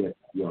evening. Yes,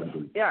 you are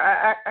good.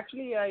 Yeah,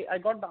 actually, I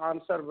got the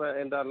answer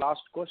in the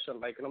last question.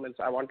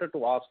 I wanted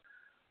to ask,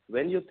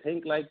 when you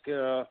think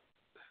you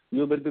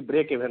will be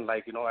break even,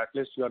 at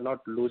least you are not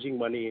losing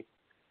money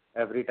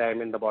every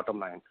time in the bottom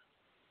line.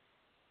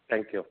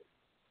 Thank you.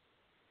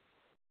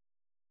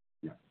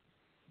 Yeah.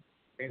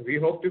 And we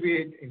hope to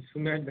be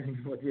sooner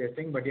than what we are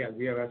saying, but yeah,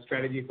 we have a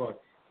strategy for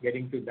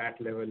getting to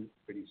that level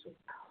pretty soon.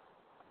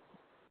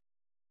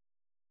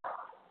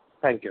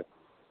 Thank you.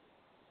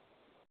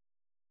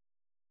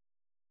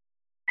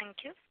 Thank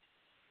you.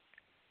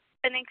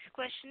 The next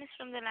question is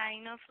from the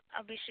line of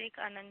Abhishek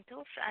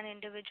Ananto, an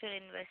individual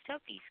investor.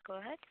 Please go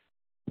ahead.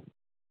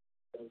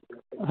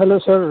 Hello,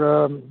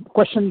 sir.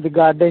 Question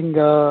regarding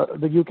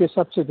the UK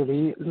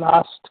subsidiary.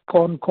 Last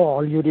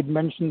Concall, you did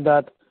mention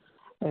that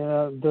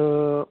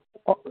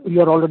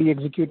you're already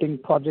executing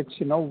projects,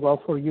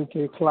 for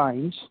UK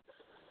clients.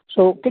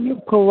 So can you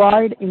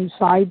provide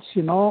insights,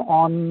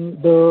 on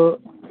the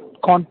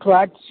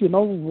contracts,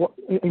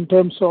 in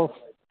terms of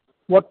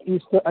what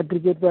is the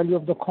aggregate value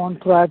of the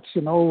contracts,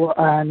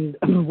 and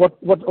what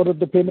are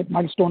the payment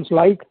milestones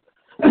like?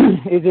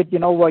 Is it,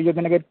 you're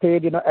going to get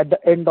paid, at the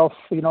end of,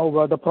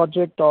 the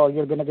project, or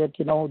you're going to get,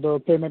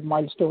 the payment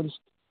milestones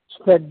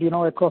spread,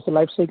 across the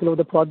life cycle of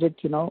the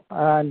project,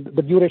 and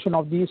the duration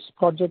of these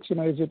projects,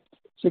 is it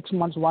 6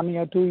 months, 1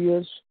 year, 2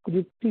 years? Could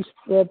you please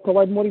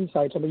provide more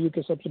insights on the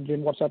UK subsidiary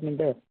and what's happening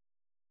there?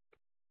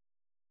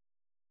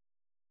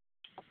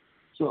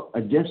 So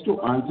just to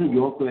answer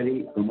your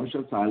query,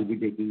 commercials I'll be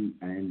taking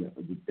and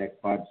the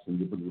tech part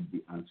Sandeep would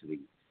be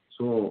answering.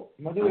 So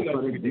as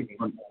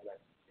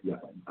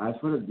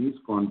far as these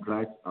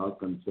contracts are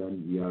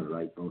concerned, we are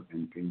right now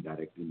entering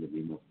directly in the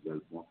name of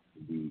Xelpmoc,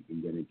 the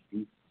Indian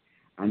entity.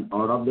 And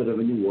out of the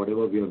revenue,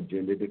 whatever we have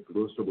generated,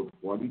 close to about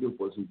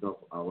 42% of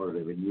our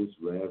revenues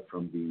were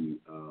from the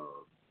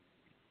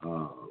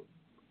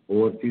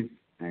overseas,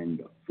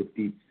 and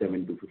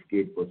 57 to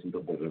 58%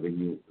 of the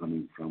revenue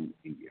coming from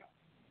India.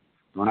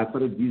 Now, as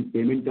far as these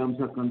payment terms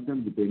are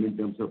concerned, the payment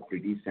terms are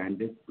pretty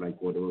standard,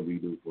 like whatever we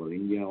do for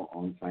India.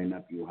 On sign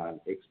up, you have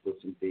X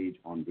percentage.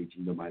 On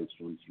reaching the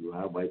milestones, you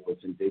have Y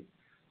percentage.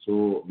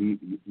 So we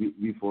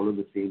follow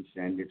the same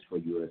standards for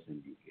US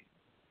and UK.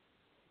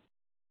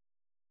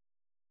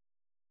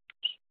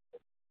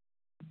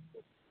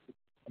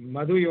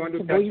 Madhu, you want to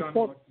touch on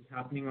what is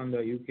happening on the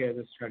UK as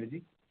a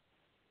strategy?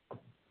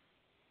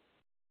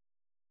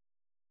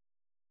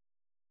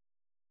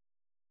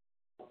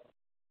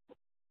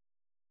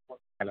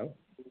 Hello?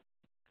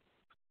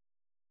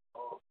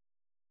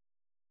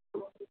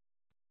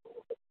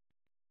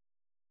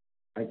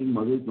 I think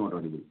Madhu is not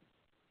audible.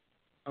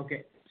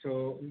 Okay,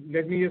 so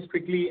let me just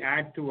quickly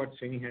add to what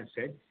Srini has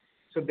said.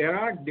 So there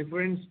are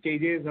different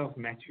stages of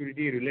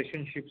maturity.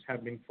 Relationships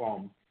have been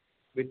formed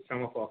with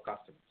some of our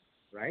customers,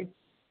 right?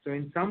 So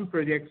in some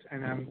projects,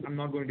 and I'm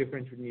not going to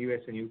differentiate between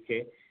US and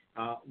UK,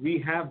 we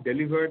have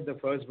delivered the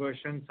first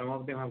version. Some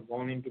of them have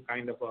gone into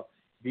kind of a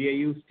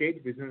BAU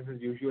stage, business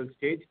as usual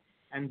stage,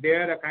 and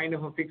there a kind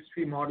of a fixed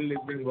fee model is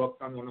being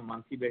worked on a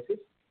monthly basis.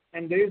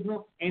 And there is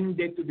no end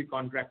date to the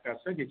contract as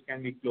such. It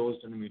can be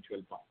closed on a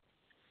mutual fund.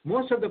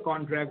 Most of the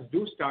contracts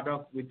do start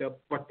off with a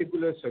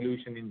particular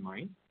solution in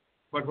mind.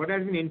 But what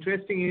has been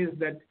interesting is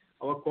that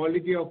our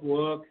quality of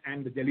work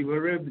and the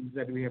deliverables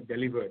that we have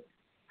delivered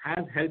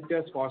has helped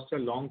us foster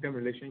long-term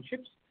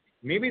relationships.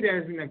 Maybe there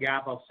has been a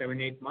gap of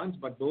 7-8 months,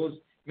 but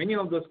many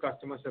of those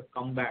customers have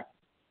come back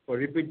for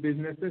repeat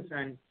businesses,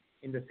 and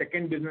in the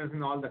second business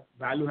and all, the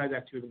value has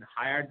actually been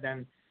higher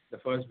than the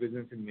first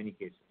business in many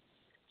cases.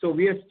 So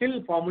we are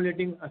still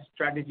formulating a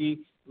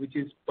strategy which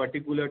is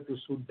particular to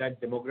suit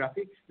that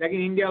demographic. Like in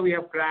India, we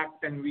have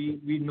cracked, and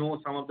we know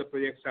some of the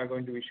projects are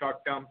going to be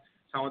short-term.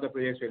 Some of the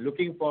projects we're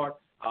looking for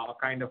a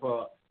kind of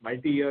a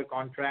multi-year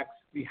contracts.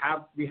 We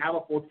have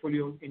a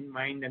portfolio in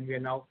mind, and we are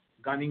now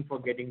gunning for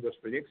getting those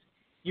projects.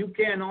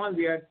 UK and all,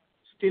 we are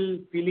still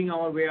feeling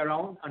our way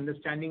around,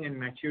 understanding and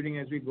maturing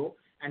as we go,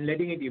 and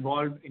letting it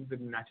evolve into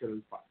the natural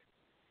path.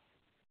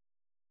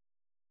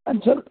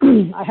 And sir,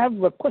 I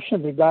have a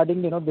question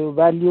regarding, the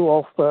value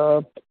of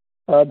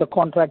the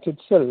contract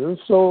itself.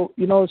 So,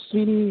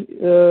 Srini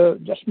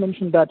just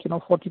mentioned that,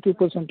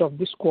 42% of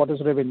this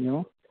quarter's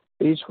revenue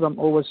is from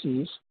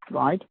overseas,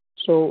 right?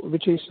 So,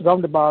 which is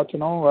round about,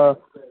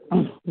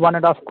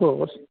 1.5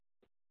 crores.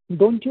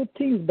 Don't you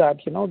think that,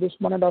 this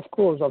 1.5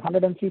 crores or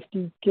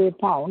 150k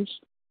pounds,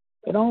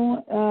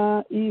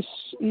 is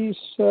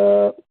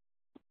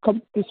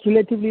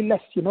relatively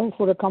less,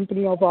 for a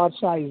company of our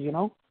size,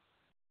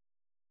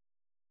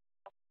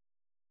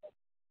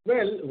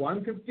 Well,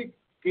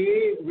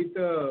 150k with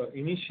the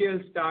initial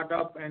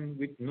startup and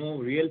with no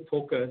real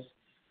focus,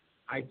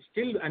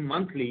 and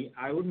monthly,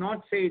 I would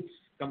not say it's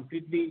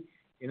completely,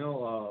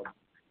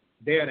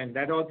 there, and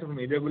that also from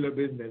irregular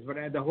business.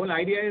 But the whole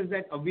idea is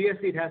that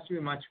obviously it has to be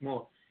much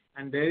more,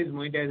 and there is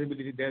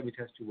monetizability there which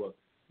has to work.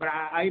 But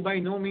I by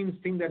no means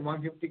think that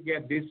 150k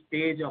at this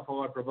stage of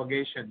our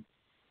propagation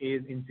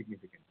is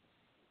insignificant.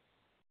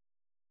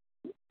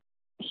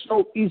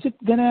 So is it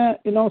gonna,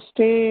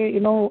 stay,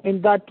 in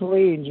that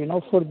range,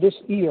 for this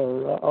year,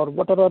 or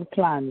what are our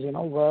plans,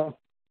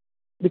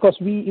 because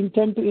we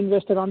intend to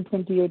invest around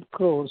 28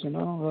 crores,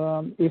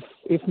 if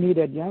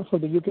needed, for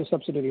the UK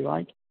subsidiary,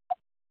 right?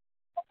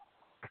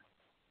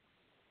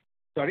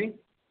 Sorry?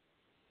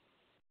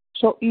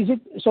 So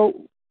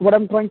what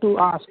I'm trying to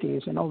ask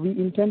is, we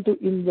intend to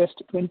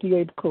invest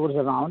 28 crores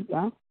around,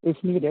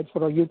 if needed,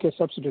 for a UK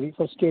subsidiary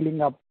for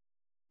scaling up,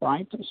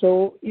 right?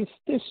 So if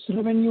this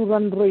revenue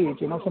run rate,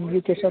 from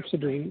UK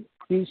subsidiary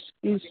is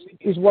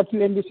what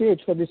you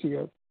envisage for this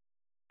year?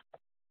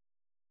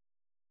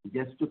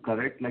 Just to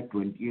correct, like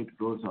 28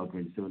 crores or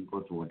 27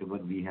 crores, whatever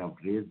we have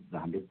raised, the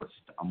 100%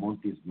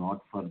 amount is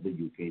not for the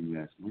UK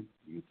investment.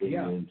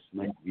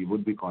 Investment, we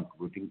would be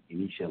contributing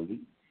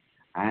initially,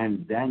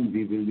 and then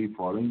we will be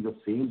following the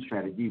same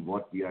strategy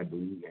what we are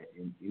doing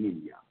in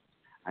India.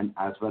 And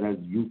as far as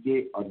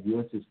UK or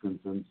US is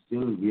concerned,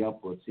 still we are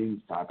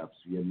pursuing startups.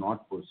 We are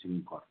not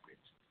pursuing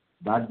corporates.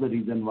 That's the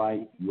reason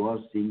why you are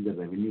seeing the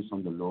revenues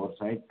on the lower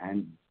side,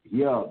 and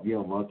here we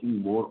are working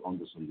more on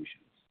the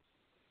solutions.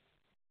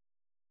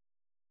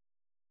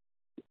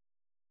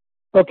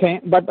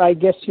 Okay. But I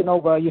guess,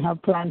 you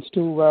have plans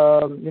to,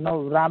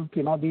 ramp,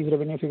 these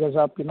revenue figures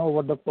up,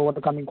 over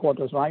the coming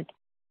quarters, right?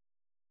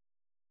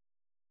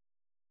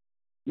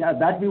 Yeah,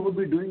 that we would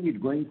be doing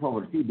it going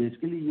forward. See,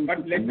 basically,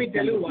 But let me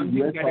tell you one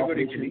thing US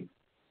categorically.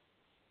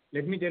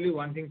 Let me tell you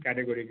one thing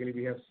categorically.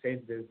 We have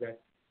said this,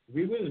 that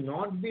we will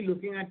not be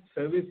looking at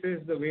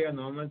services the way a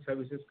normal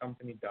services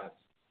company does.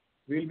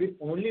 We will be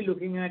only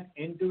looking at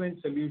end-to-end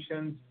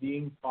solutions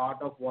being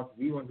part of what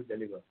we want to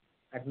deliver.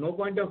 At no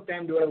point of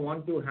time do I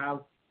want to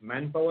have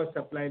manpower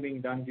supply being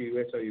done to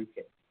US or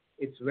UK.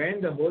 It's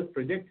when the whole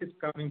project is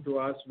coming to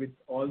us with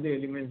all the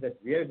elements that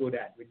we are good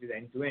at, which is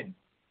end-to-end,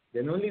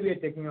 then only we are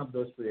taking up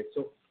those projects.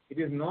 So it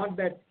is not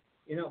that,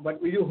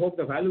 but we do hope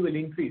the value will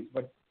increase,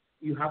 but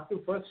you have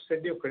to first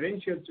set your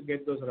credentials to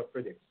get those sort of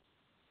projects.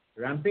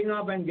 Ramping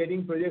up and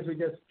getting projects which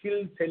are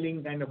skill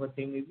selling kind of a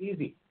thing is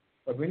easy.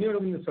 But when you're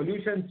in the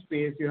solution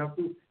space, you have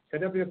to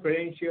set up your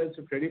credentials,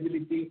 your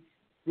credibility,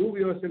 prove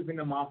yourself in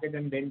the market,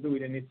 and then do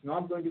it. And it's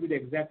not going to be the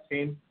exact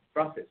same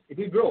process. It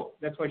will grow,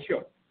 that's for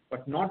sure.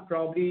 But not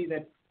probably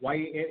that why,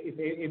 if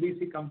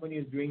ABC company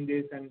is doing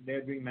this and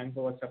they're doing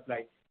manpower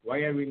supply,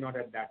 why are we not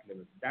at that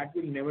level? That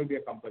will never be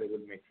a comparable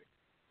metric.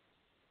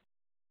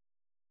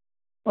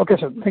 Okay,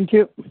 sir. Thank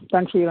you.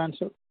 Thanks for your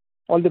answer.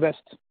 All the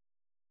best.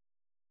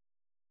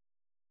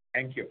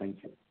 Thank you.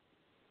 Thank you.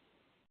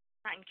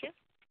 Thank you.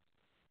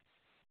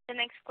 The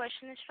next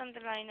question is from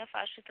the line of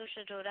Ashutosh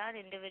Arora, an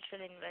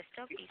individual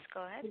investor. Please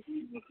go ahead.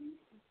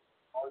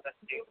 All the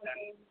states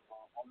and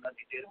all the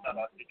details are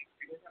already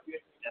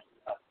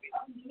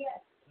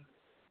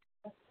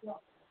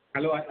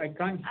Hello, I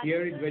can't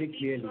hear it very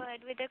clearly. Go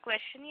ahead with the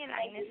question. Your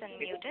line is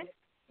unmuted.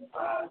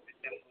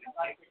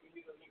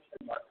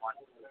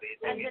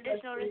 As there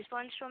is no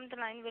response from the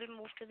line, we'll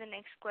move to the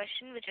next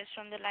question, which is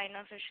from the line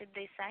of Rishit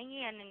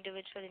Desai, an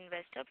individual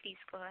investor. Please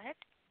go ahead.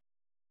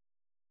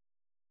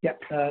 Yeah,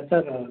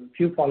 sir, a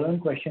few following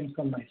questions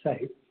from my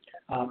side.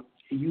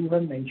 You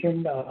have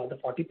mentioned the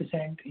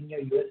 40% in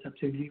your US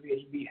subsidiary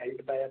will be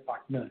held by a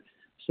partner.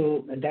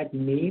 So that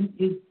name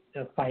is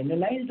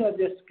finalized, or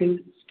they're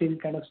still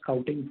kind of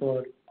scouting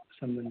for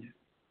someone there?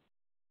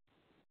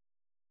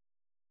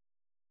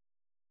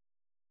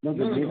 No,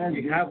 we have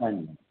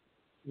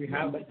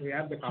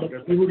the counter.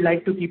 But you would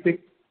like to keep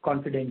it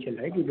confidential,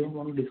 right? You don't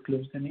want to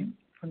disclose the name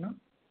for now?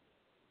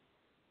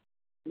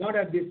 Not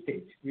at this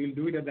stage. We'll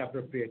do it at the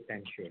appropriate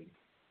time, surely.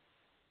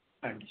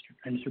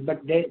 Understood.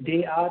 But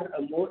they are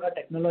more a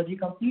technology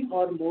company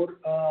or more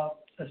a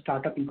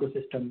startup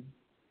ecosystem?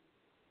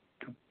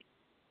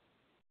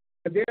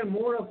 They are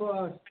more of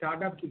a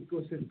startup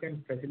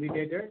ecosystem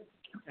facilitator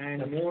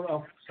and more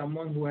of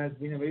someone who has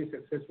been a very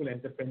successful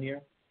entrepreneur,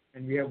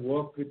 and we have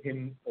worked with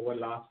him over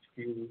the last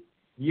few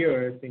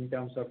years in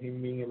terms of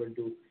him being able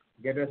to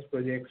get us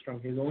projects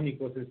from his own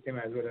ecosystem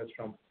as well as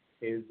from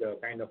his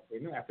kind of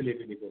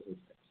affiliated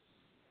ecosystem.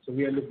 So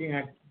we are looking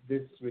at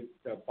this with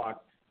part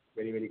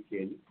very, very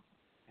clearly,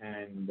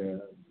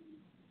 and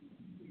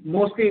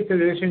mostly it's a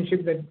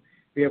relationship that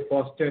we have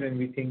fostered, and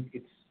we think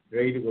it's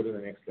ready to go to the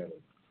next level.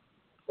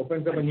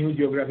 Opens up a new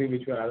geography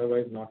which we are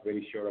otherwise not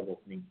very sure of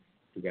opening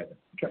together.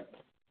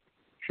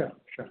 Sure.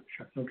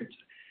 Okay.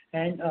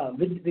 And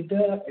with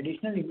the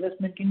additional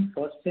investment in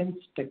First Sense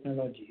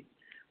Technology,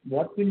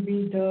 what will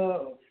be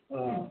the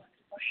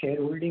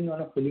shareholding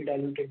on a fully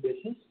diluted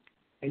basis?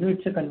 I know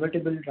it's a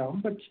convertible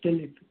round, but still,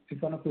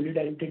 if on a fully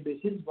diluted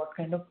basis, what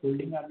kind of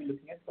holding are we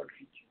looking at for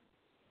each?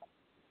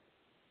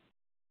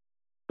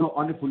 So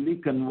on a fully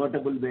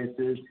convertible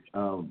basis,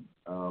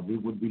 we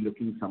would be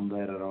looking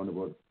somewhere around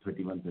about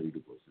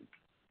 31-32%.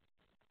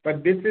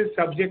 But this is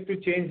subject to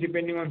change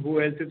depending on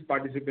who else is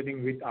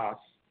participating with us,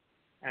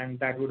 and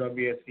that would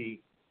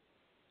obviously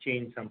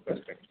change some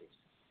perspectives.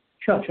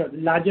 Sure.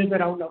 Larger the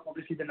round,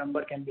 obviously the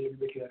number can be a little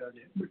bit here or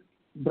there, but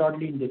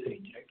broadly in this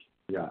range, right?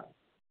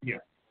 Yeah.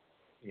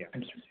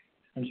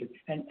 Understood.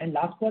 And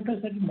last quarter,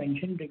 sir, you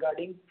mentioned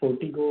regarding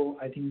Fortigo,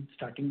 I think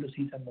starting to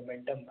see some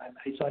momentum.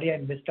 I'm sorry I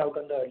missed out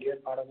on the earlier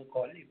part of the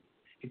call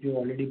if you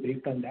already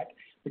briefed on that.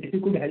 But if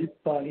you could help,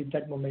 if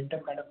that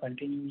momentum kind of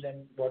continues,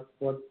 and what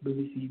do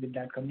we see with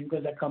that company?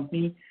 Because that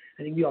company,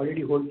 I think we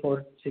already hold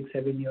for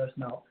 6-7 years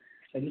now.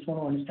 So I just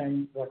want to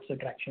understand what's the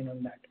traction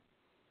on that.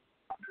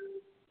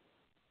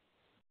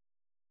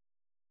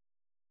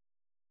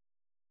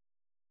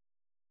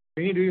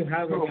 Vinny, do you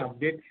have any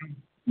update?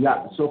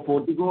 Yeah, so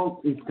Fortigo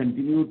is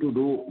continue to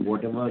do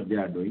whatever they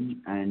are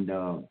doing, and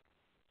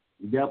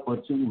they are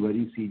pursuing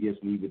very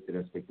seriously with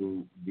respect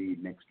to the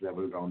next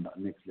level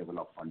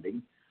of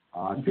funding.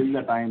 Till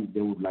the time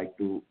they would like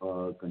to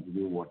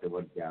continue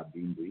whatever they have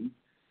been doing.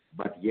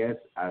 But yes,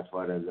 as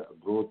far as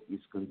growth is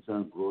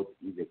concerned, growth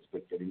is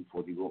expected in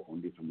Fortigo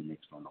only from the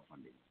next round of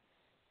funding.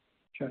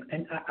 Sure.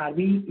 And are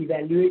we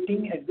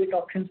evaluating exit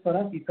options for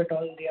us, if at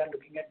all they are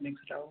looking at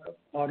next round,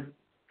 or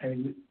I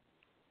mean,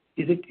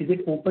 is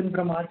it open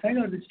from our side,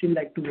 or we still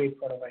like to wait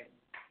for a while?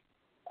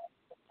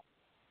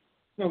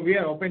 No, we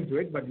are open to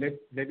it, but let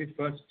it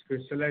first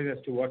crystallize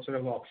as to what sort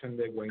of option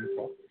they're going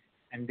for,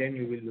 and then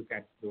we will look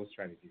at those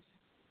strategies.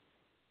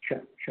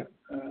 Sure.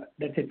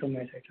 That's it from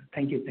my side, sir.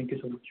 Thank you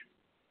so much.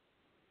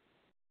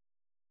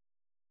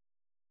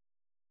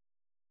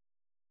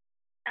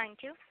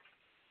 Thank you.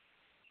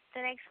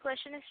 The next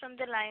question is from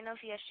the line of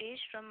Yashish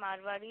from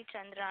Marwari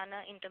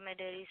Chandrana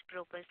Intermediaries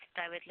Brokers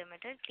Private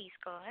Limited. Please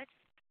go ahead.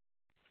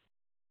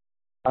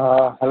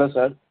 Hello,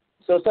 sir.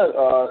 So, sir,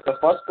 the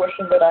first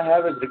question that I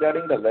have is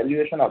regarding the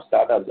valuation of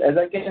startups. As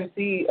I can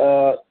see,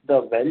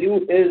 the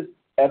value is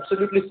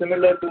absolutely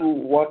similar to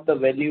what the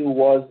value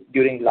was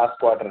during last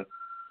quarter.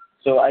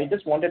 So I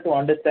just wanted to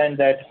understand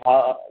that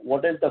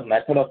what is the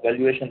method of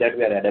valuation that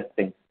we are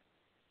adapting?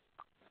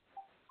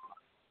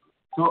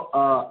 So,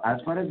 as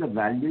far as the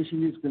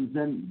valuation is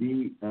concerned,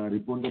 we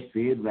report the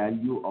fair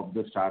value of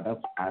the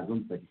startups as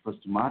on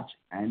 31st March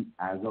and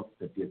as of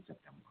 30th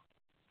September.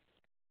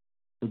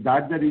 So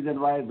that's the reason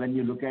why when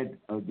you look at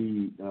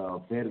the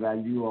fair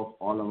value of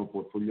all our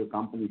portfolio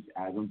companies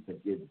as on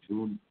 30th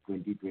June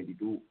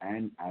 2022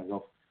 and as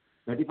of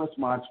 31st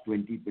March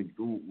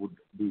 2022 would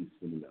be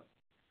similar.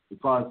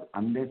 Because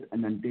unless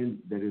and until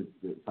there is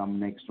some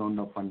next round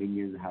of funding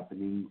is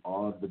happening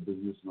or the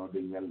business not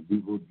doing well, we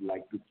would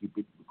like to keep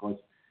it because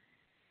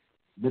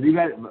the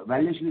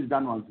valuation is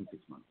done once in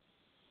 6 months.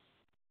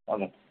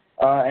 Okay.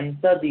 And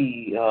sir,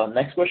 the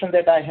next question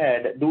that I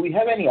had, do we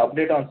have any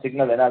update on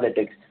Signal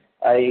Analytics?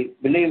 I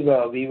believe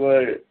we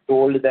were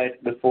told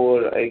that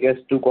before, I guess,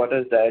 2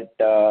 quarters that,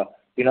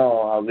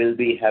 we'll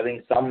be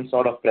having some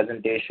sort of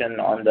presentation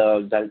on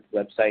the Xelp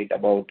website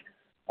about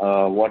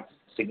what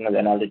Signal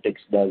Analytics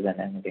does and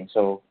anything.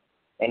 So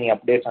any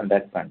updates on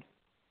that front?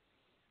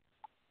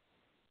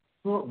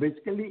 So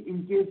basically,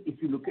 in case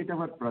if you look at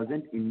our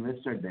present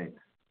investor deck,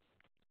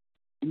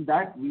 in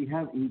that we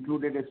have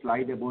included a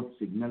slide about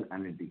Signal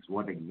Analytics,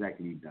 what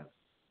exactly it does.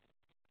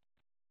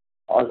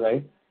 All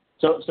right.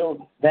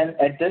 So then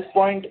at this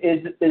point,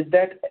 is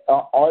that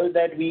all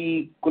that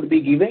we could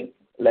be giving?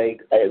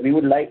 Like we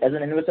would like, as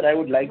an investor, I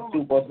would like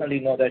to personally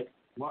know that.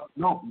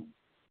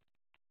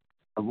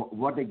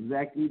 What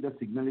exactly the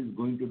Signal is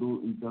going to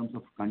do in terms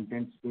of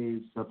content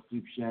space,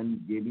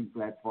 subscription, gaming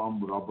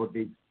platform,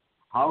 robotics,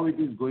 how it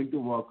is going to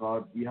work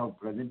out, we have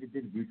presented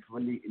it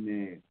beautifully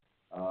in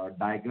a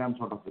diagram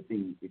sort of a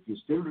thing. If you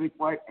still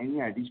require any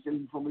additional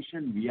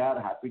information, we are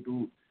happy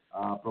to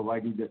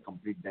provide you the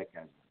complete deck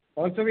as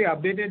well. Also, we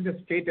updated the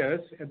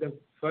status at the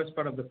first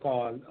part of the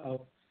call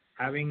of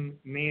having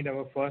made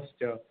our first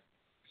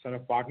sort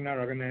of partner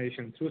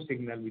organization through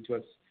Signal, which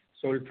was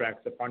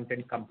Soultrax, the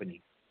content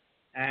company.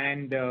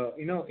 And,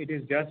 it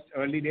is just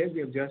early days. We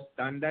have just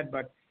done that,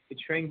 but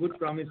it's showing good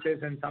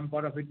promises, and some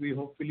part of it we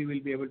hopefully will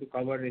be able to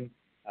cover in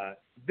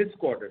this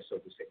quarter, so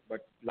to say.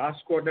 But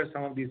last quarter,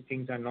 some of these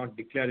things are not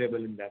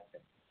declarable in that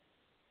sense.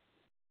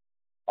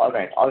 All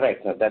right,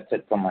 sir. That's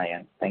it from my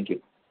end. Thank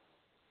you.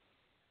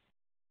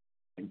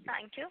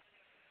 Thank you.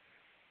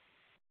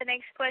 The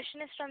next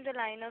question is from the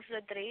line of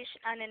Rudresh,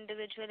 an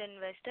individual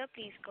investor.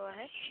 Please go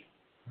ahead.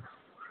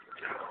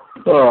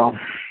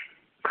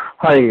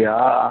 Hi,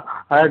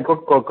 I had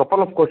got a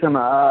couple of questions.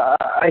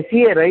 I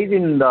see a rise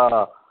in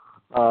the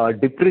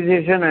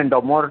depreciation and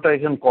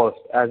amortization cost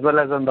as well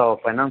as on the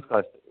finance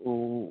cost.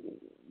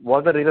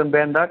 What's the reason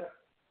behind that?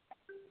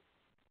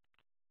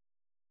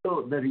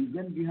 So the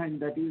reason behind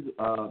that is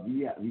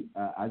we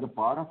as a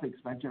part of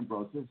expansion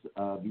process,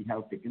 we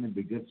have taken a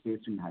bigger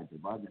space in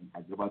Hyderabad, and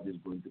Hyderabad is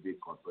going to be a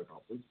corporate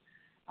office.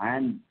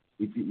 And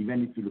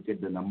even if you look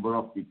at the number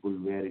of people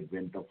where it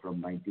went up from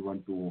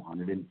 91 to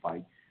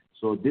 105,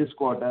 so this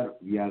quarter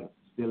we are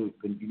still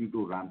continue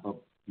to ramp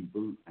up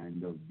people,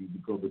 and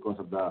because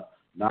of the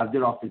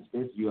larger office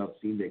space, you have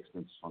seen the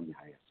expenses on the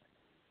higher side.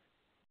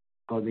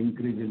 Because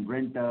increase in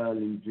rental,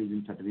 increase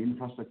in certain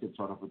infrastructure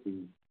sort of a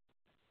thing.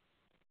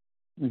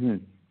 Mm-hmm.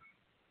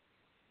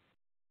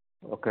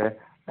 Okay.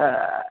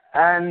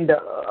 And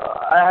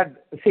I had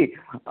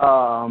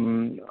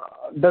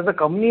does the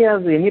company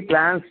have any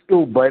plans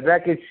to buy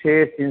back its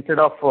shares instead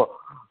of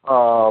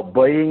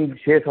buying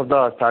shares of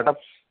the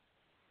startups?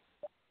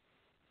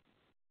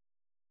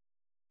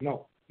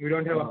 No, we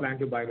don't have a plan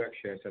to buy back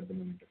shares at the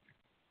moment.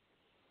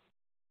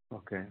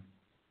 Okay.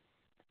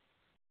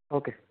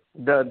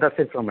 That's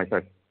it from my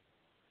side.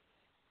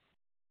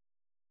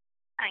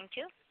 Thank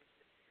you.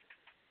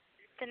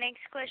 The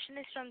next question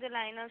is from the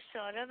line of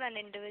Saurabh, an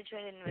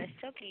individual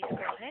investor. Please go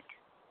ahead.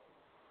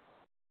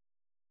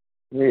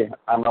 Yeah,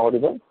 I'm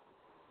audible?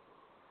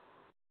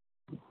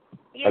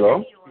 Yes,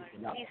 Hello? you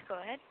are. Please go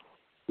ahead.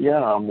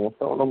 Yeah,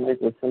 most of my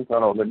questions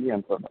are already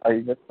answered. I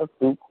just have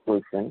 2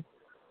 questions.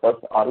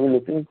 First, are we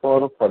looking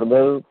for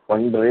further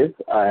fundraise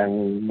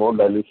and more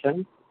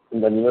dilution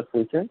in the near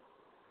future?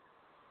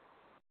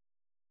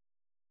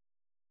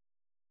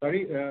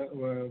 Sorry,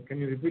 can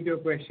you repeat your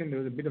question? There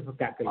was a bit of a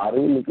cackle. Are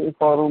we looking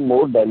for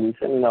more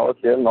dilution in our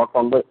share, not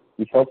on the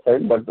ESOP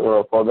side, but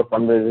for the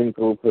fundraising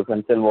through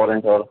preferential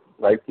warrant or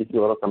rights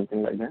issue or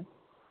something like that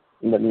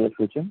in the near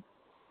future?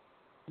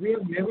 We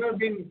have never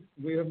been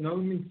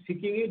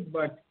seeking it,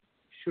 but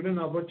should an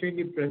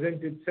opportunity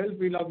present itself,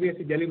 we'll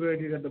obviously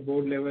deliberate it at the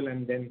board level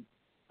and then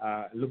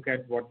look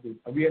at what to.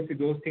 Obviously,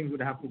 those things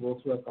would have to go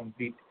through a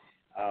complete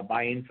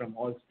buy-in from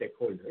all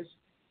stakeholders.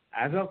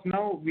 As of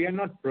now, we are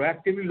not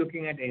proactively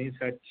looking at any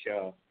such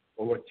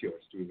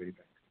overtures, to be very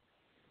frank.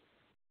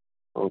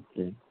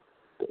 Okay.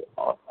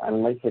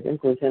 And my second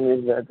question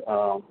is that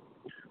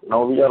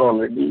now we are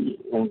already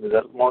in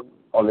Xelpmoc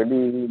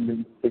already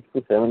been 6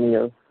 to 7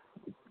 years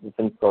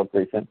since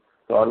corporation.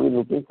 So are we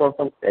looking for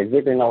some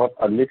exit in our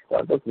early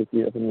startups which we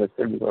have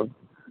invested, because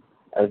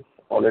as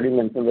already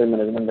mentioned by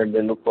management that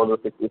they look for the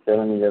 6 to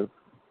 7 years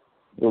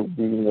to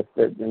be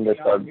invested in the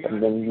startup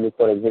and then look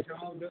for exit?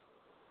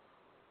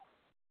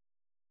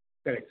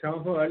 Correct. Some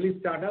of our early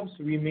startups,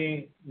 we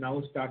may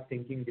now start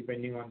thinking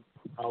depending on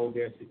how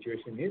their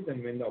situation is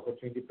and when the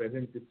opportunity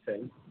presents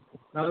itself.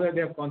 Now that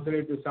they have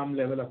consolidated to some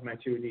level of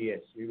maturity, yes,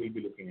 we will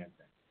be looking at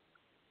that.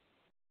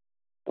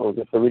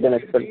 Okay, so we can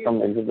expect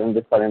some exit in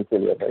this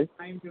financial year, right?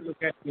 Time to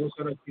look at those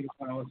sort of things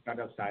for our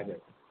startups either.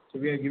 So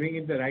we are giving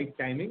it the right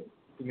timing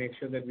to make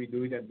sure that we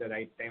do it at the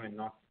right time and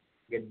not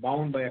get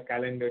bound by a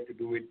calendar to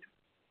do it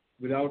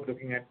without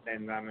looking at the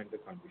environmental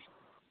conditions.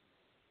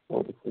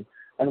 Okay.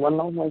 And one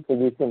of my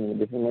suggestion,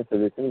 this is my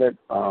suggestion, that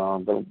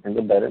in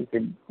the balance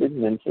sheet, please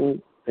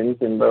mention things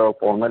in the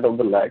format of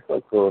the lakhs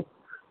or crores,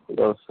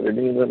 because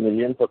reading in the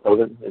millions or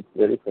thousands is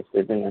very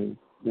frustrating and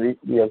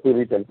we have to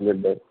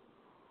recalculate that.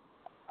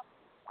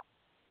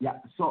 Yeah,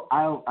 so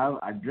I'll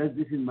address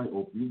this in my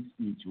opening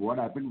speech. What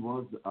happened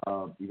was,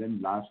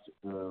 even last,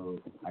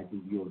 I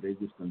think you have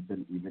raised this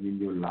concern even in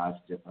your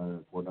last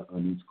quarter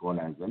earnings call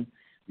as well.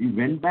 We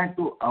went back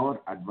to our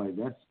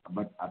advisors,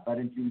 but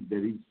apparently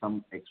there is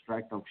some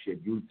extract of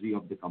Schedule 3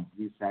 of the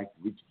Companies Act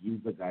which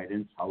gives the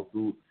guidance how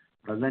to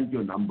present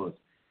your numbers.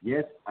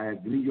 Yes, I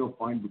agree your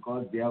point,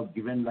 because they have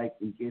given, like,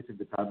 in case if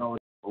the turnover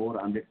is over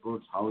 100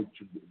 crores, how it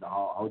should be,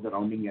 how the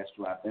rounding has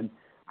to happen.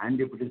 And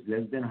if it is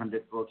less than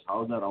 100 crores,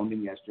 how the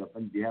rounding has to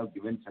happen. They have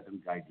given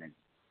certain guidelines.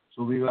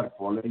 So we were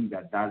following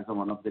that. That's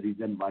one of the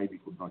reasons why we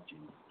could not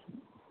change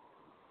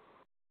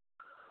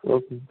it.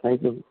 Okay,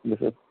 thank you. This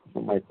is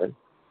from my side.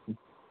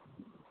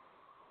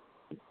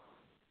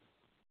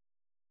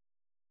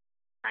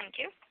 Thank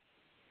you.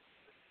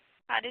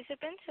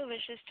 Participants who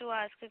wishes to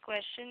ask a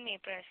question may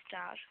press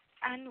star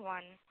and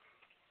 1.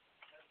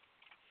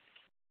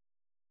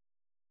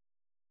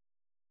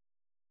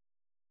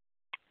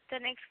 The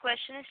next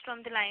question is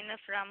from the line of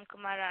Ram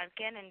Kumar RK,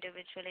 an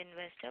individual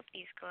investor.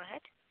 Please go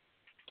ahead.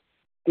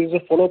 This is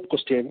a follow-up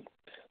question.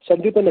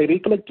 Sandeep, I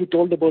recollect you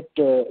told about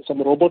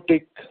some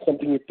robotic,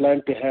 something you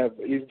plan to have.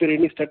 Is there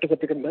any status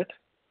update on that?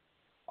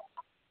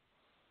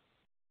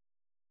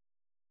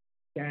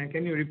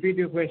 Can you repeat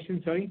your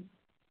question? Sorry.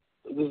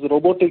 This is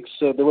robotics.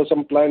 There was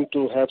some plan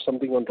to have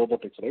something on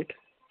robotics, right?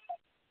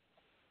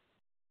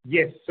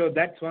 Yes. So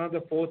that's one of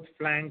the fourth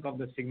flank of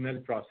the signal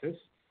process.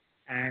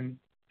 And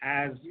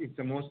as it's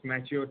the most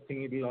mature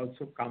thing, it will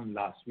also come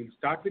last. We'll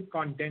start with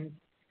content.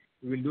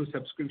 We will do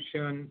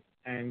subscription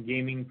and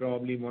gaming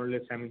probably more or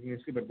less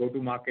simultaneously, but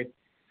go-to-market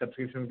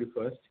subscription will be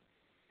first.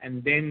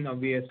 And then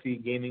obviously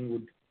gaming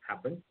would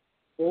happen.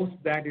 Post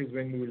that is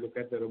when we will look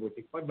at the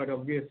robotic part. But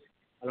obviously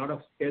a lot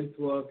of stealth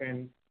work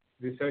and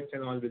research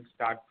and all will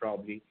start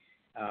probably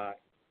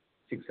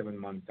 6-7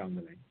 months down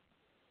the line.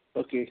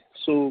 Okay.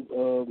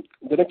 So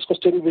the next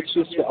question, which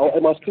is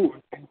I'm asking,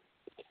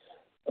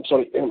 I'm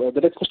sorry,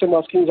 the next question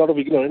I'm asking is out of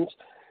ignorance.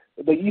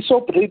 The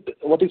ESOP rate,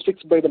 what is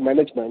fixed by the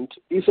management,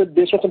 is it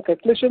based on some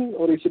calculation,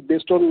 or is it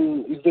based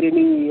on, is there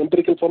any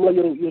empirical formula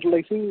you're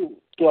utilizing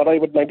to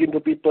arrive at 19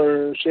 rupee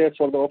per share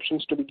for the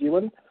options to be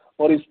given,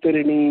 or is there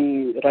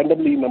any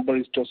randomly number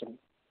is chosen?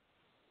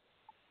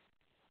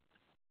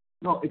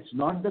 No, it's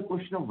not the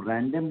question of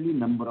randomly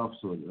number of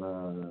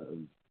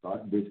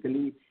thought.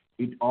 Basically,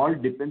 it all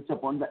depends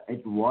upon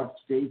at what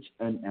stage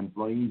an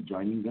employee is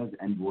joining us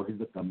and what is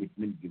the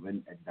commitment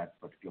given at that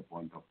particular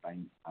point of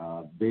time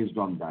based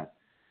on that.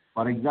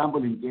 For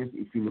example, in case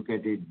if you look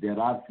at it, there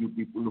are few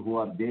people who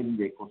are there in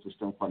the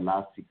ecosystem for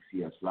last 6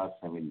 years, last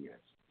 7 years.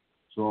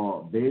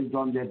 So based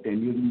on their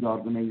tenure in the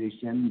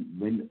organization,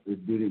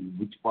 during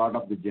which part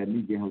of the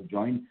journey they have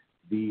joined,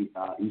 the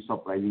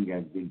ESOP pricing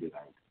has been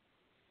derived.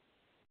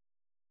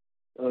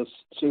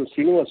 So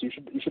Srinivas, you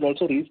should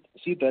also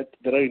see that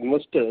there are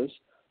investors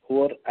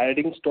who are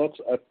adding stocks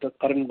at the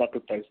current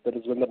market price. That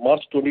is, when the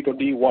March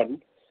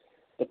 2021,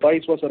 the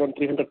price was around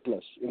 300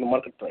 plus in the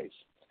market price.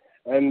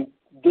 And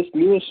this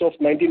news of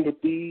 19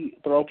 rupee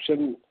per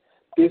option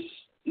is,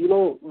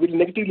 will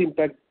negatively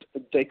impact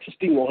the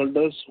existing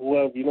holders who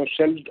have,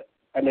 shelved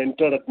and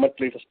entered at much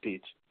later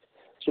stage.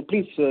 So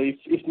please,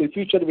 if in the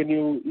future when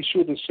you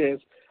issue the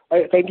shares,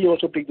 I kindly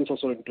also take this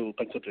also into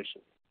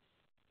consideration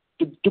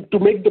to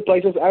make the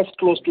prices as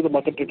close to the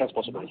market rate as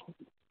possible.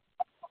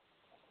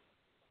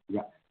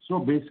 Yeah. So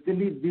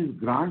basically, these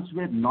grants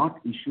were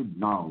not issued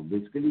now.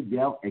 Basically, they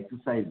have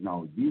exercised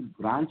now. These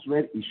grants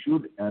were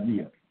issued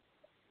earlier.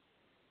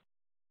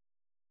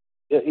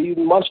 Yeah,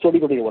 in March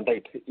 2021,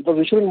 right? It was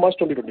issued in March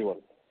 2021.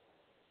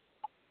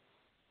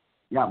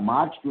 Yeah,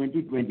 March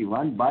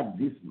 2021, but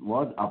this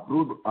was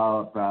approved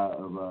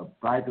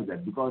prior to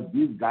that, because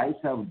these guys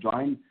have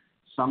joined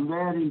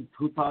somewhere in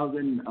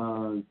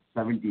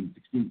 2017,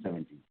 16,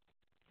 17.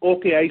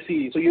 Okay, I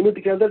see. So you mean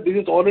to tell that this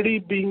is already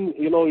being,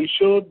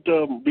 issued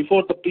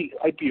before the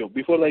IPO,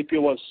 before the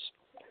IPO was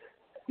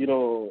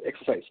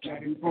exercised.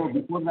 Before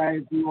the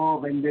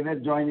IPO, when they were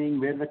joining,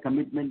 where the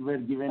commitment were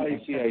given. I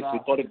see.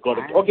 Got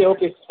it. Okay,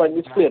 it's fine.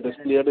 It's clear.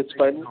 It's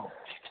fine.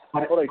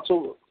 All right.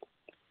 So,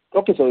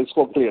 okay, sir, it's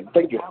clear.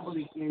 Thank you.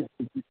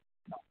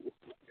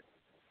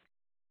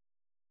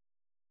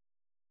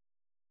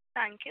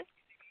 Thank you.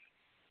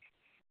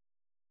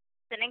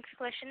 The next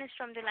question is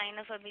from the line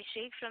of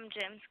Abhishek from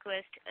Gems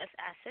Quest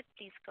Asset.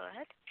 Please go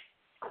ahead.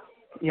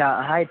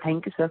 Yeah. Hi.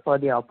 Thank you, sir, for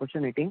the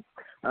opportunity.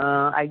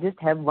 I just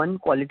have one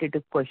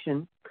qualitative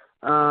question.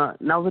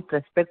 Now, with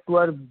respect to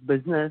our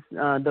business,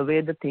 the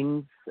way the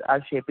things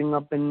are shaping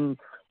up in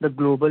the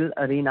global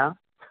arena,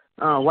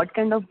 what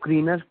kind of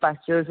greener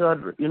pastures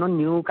or,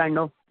 new kind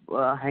of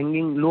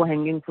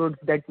low-hanging fruits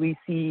that we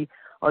see,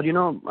 or,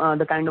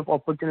 the kind of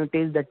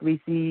opportunities that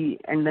we see,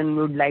 and then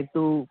we would like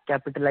to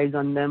capitalize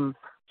on them.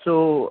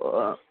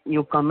 So,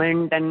 you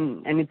comment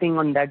and anything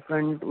on that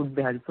front would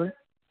be helpful.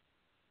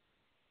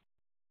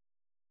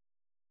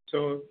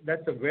 So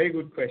that's a very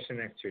good question,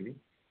 actually.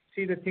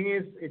 See, the thing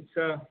is,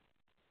 I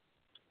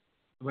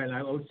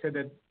would say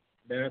that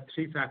there are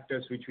three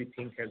factors which we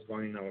think has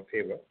gone in our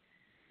favor.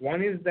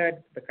 One is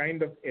that the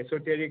kind of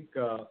esoteric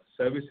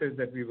services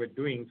that we were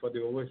doing for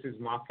the overseas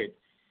market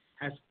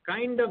has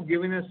kind of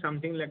given us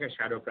something like a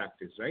shadow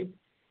practice, right?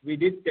 We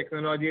did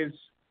technologies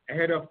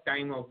ahead of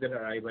time of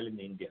their arrival in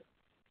India.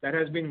 That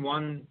has been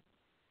one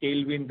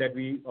tailwind that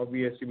we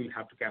obviously will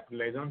have to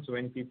capitalize on. So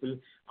when people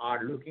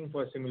are looking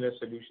for similar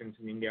solutions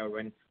in India,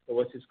 when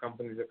overseas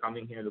companies are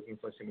coming here looking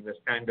for similar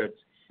standards,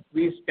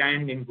 we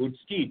stand in good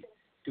stead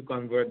to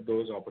convert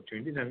those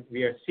opportunities, and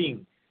we are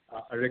seeing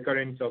a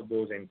recurrence of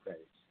those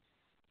inquiries.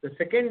 The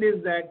second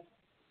is that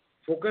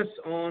focus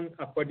on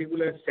a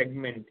particular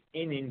segment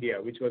in India,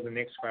 which was the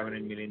next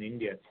 500 million in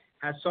India,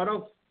 has sort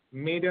of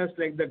made us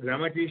like the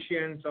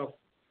grammatians of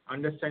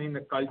understanding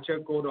the culture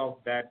code of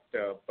that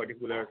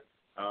particular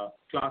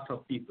class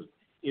of people,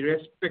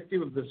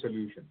 irrespective of the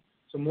solution.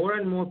 So more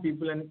and more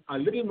people and a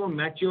little more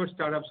mature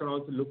startups are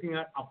also looking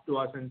up to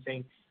us and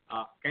saying,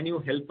 can you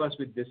help us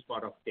with this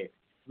part of tech,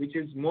 which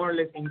is more or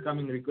less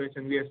incoming requests,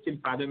 and we are still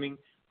fathoming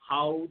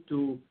how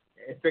to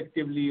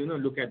effectively,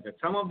 look at that.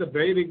 Some of the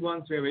very big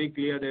ones, we are very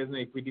clear there is no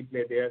equity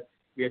play there.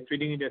 We are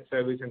treating it as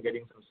service and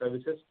getting some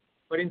services.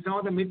 But in some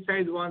of the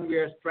mid-sized ones, we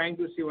are trying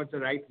to see what's the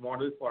right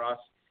model for us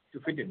to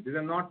fit in. These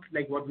are not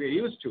like what we are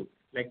used to,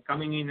 like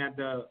coming in at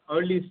the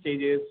early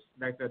stages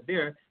that are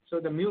there. So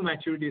the new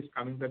maturity is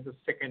coming. That's the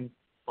second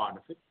part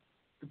of it.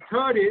 The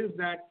third is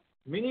that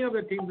many of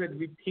the things that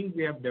we think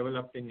we have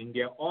developed in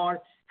India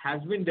or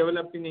has been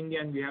developed in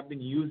India and we have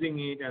been using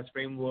it as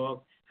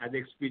framework, as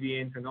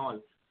experience and all,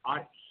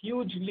 are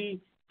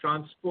hugely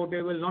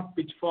transportable, not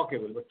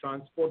pitchforkable, but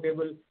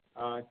transportable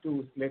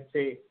to, let's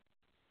say,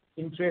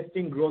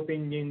 interesting growth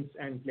engines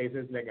and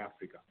places like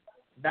Africa.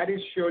 That is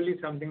surely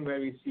something where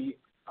we see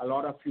a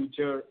lot of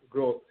future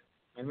growth.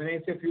 And when I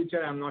say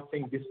future, I'm not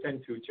saying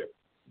distant future,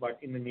 but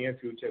in the near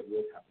future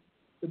growth happens.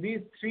 So these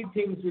three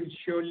things will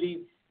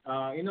surely,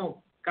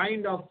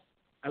 kind of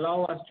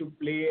allow us to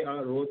play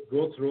a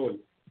growth role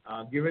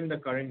given the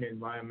current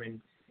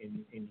environment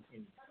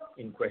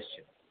in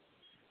question.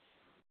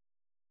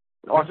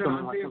 Awesome. Does that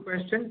answer your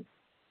question?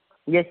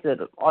 Yes,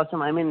 sir.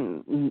 Awesome. I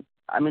mean,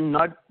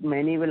 not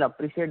many will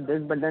appreciate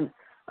this, but then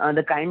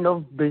the kind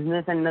of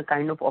business and the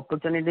kind of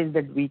opportunities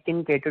that we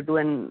can cater to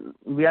and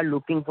we are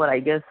looking for, I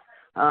guess,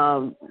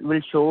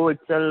 will show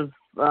itself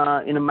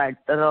in a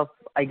matter of,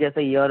 I guess,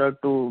 a year or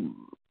two.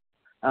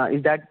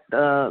 Is that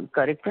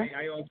correct, sir?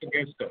 I also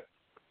guess so.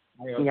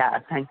 Yeah,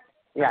 thanks.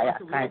 Yeah.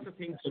 We also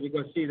think so,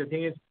 because see, the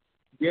thing is,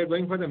 we are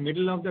going for the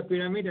middle of the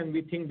pyramid, and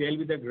we think there will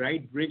be the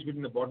right bridge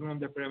between the bottom of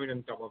the pyramid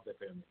and top of the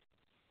pyramid.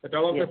 The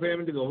top of the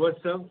pyramid is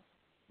overserved.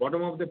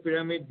 Bottom of the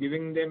pyramid,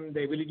 giving them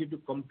the ability to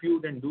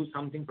compute and do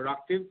something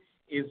productive,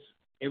 is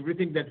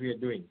everything that we are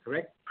doing,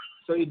 correct?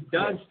 So it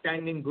does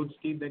stand in good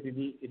stead that it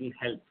will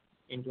help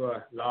into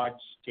a large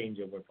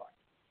changeover part.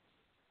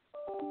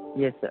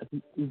 Yes, sir.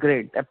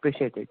 Great.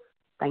 Appreciate it.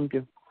 Thank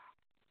you.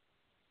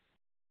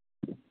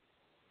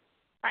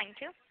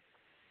 Thank you.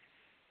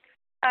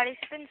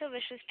 Participants who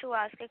wishes to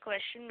ask a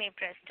question may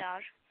press star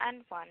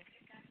and 1.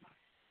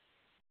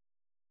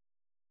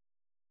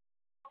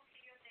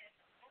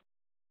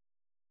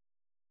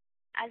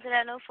 As there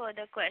are no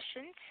further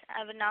questions,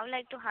 I would now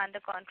like to hand the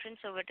conference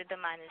over to the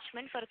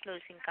management for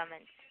closing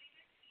comments.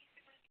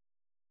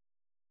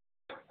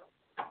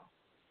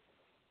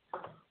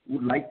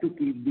 Would like to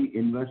keep the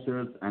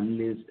investors,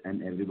 analysts,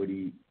 and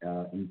everybody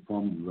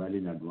informed well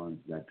in advance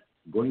that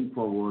going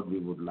forward, we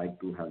would like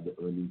to have the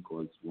earning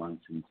calls once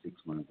in 6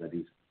 months. That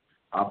is,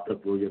 after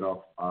closure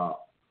of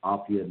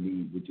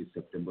half-yearly, which is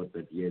September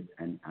 30th,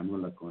 and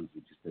annual accounts,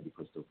 which is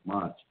 31st of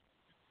March.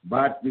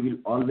 But we will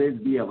always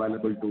be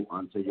available to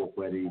answer your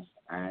queries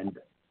and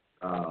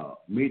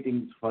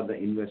meetings for the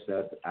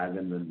investors as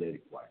and when they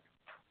require.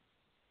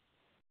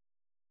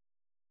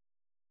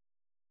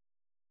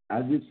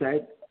 As we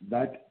said,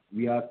 that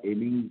we are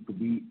aiming to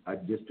be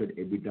adjusted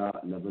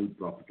EBITDA level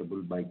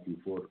profitable by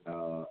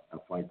Q4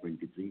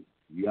 FY23.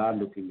 We are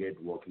looking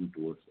at working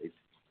towards it.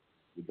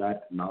 With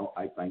that, now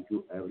I thank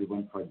you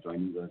everyone for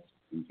joining us.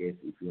 In case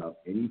if you have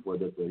any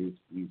further queries,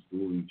 please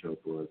do reach out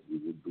to us. We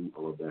will do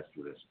our best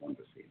to respond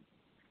the same.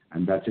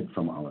 And that's it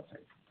from our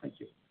side. Thank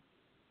you.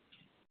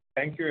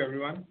 Thank you,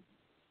 everyone.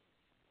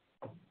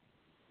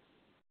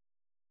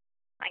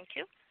 Thank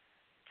you.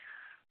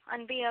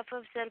 On behalf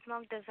of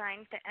Xelpmoc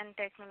Design and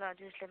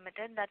Technologies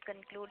Limited, that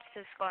concludes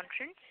this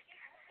conference.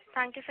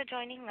 Thank you for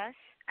joining us,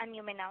 and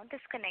you may now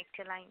disconnect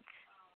your lines.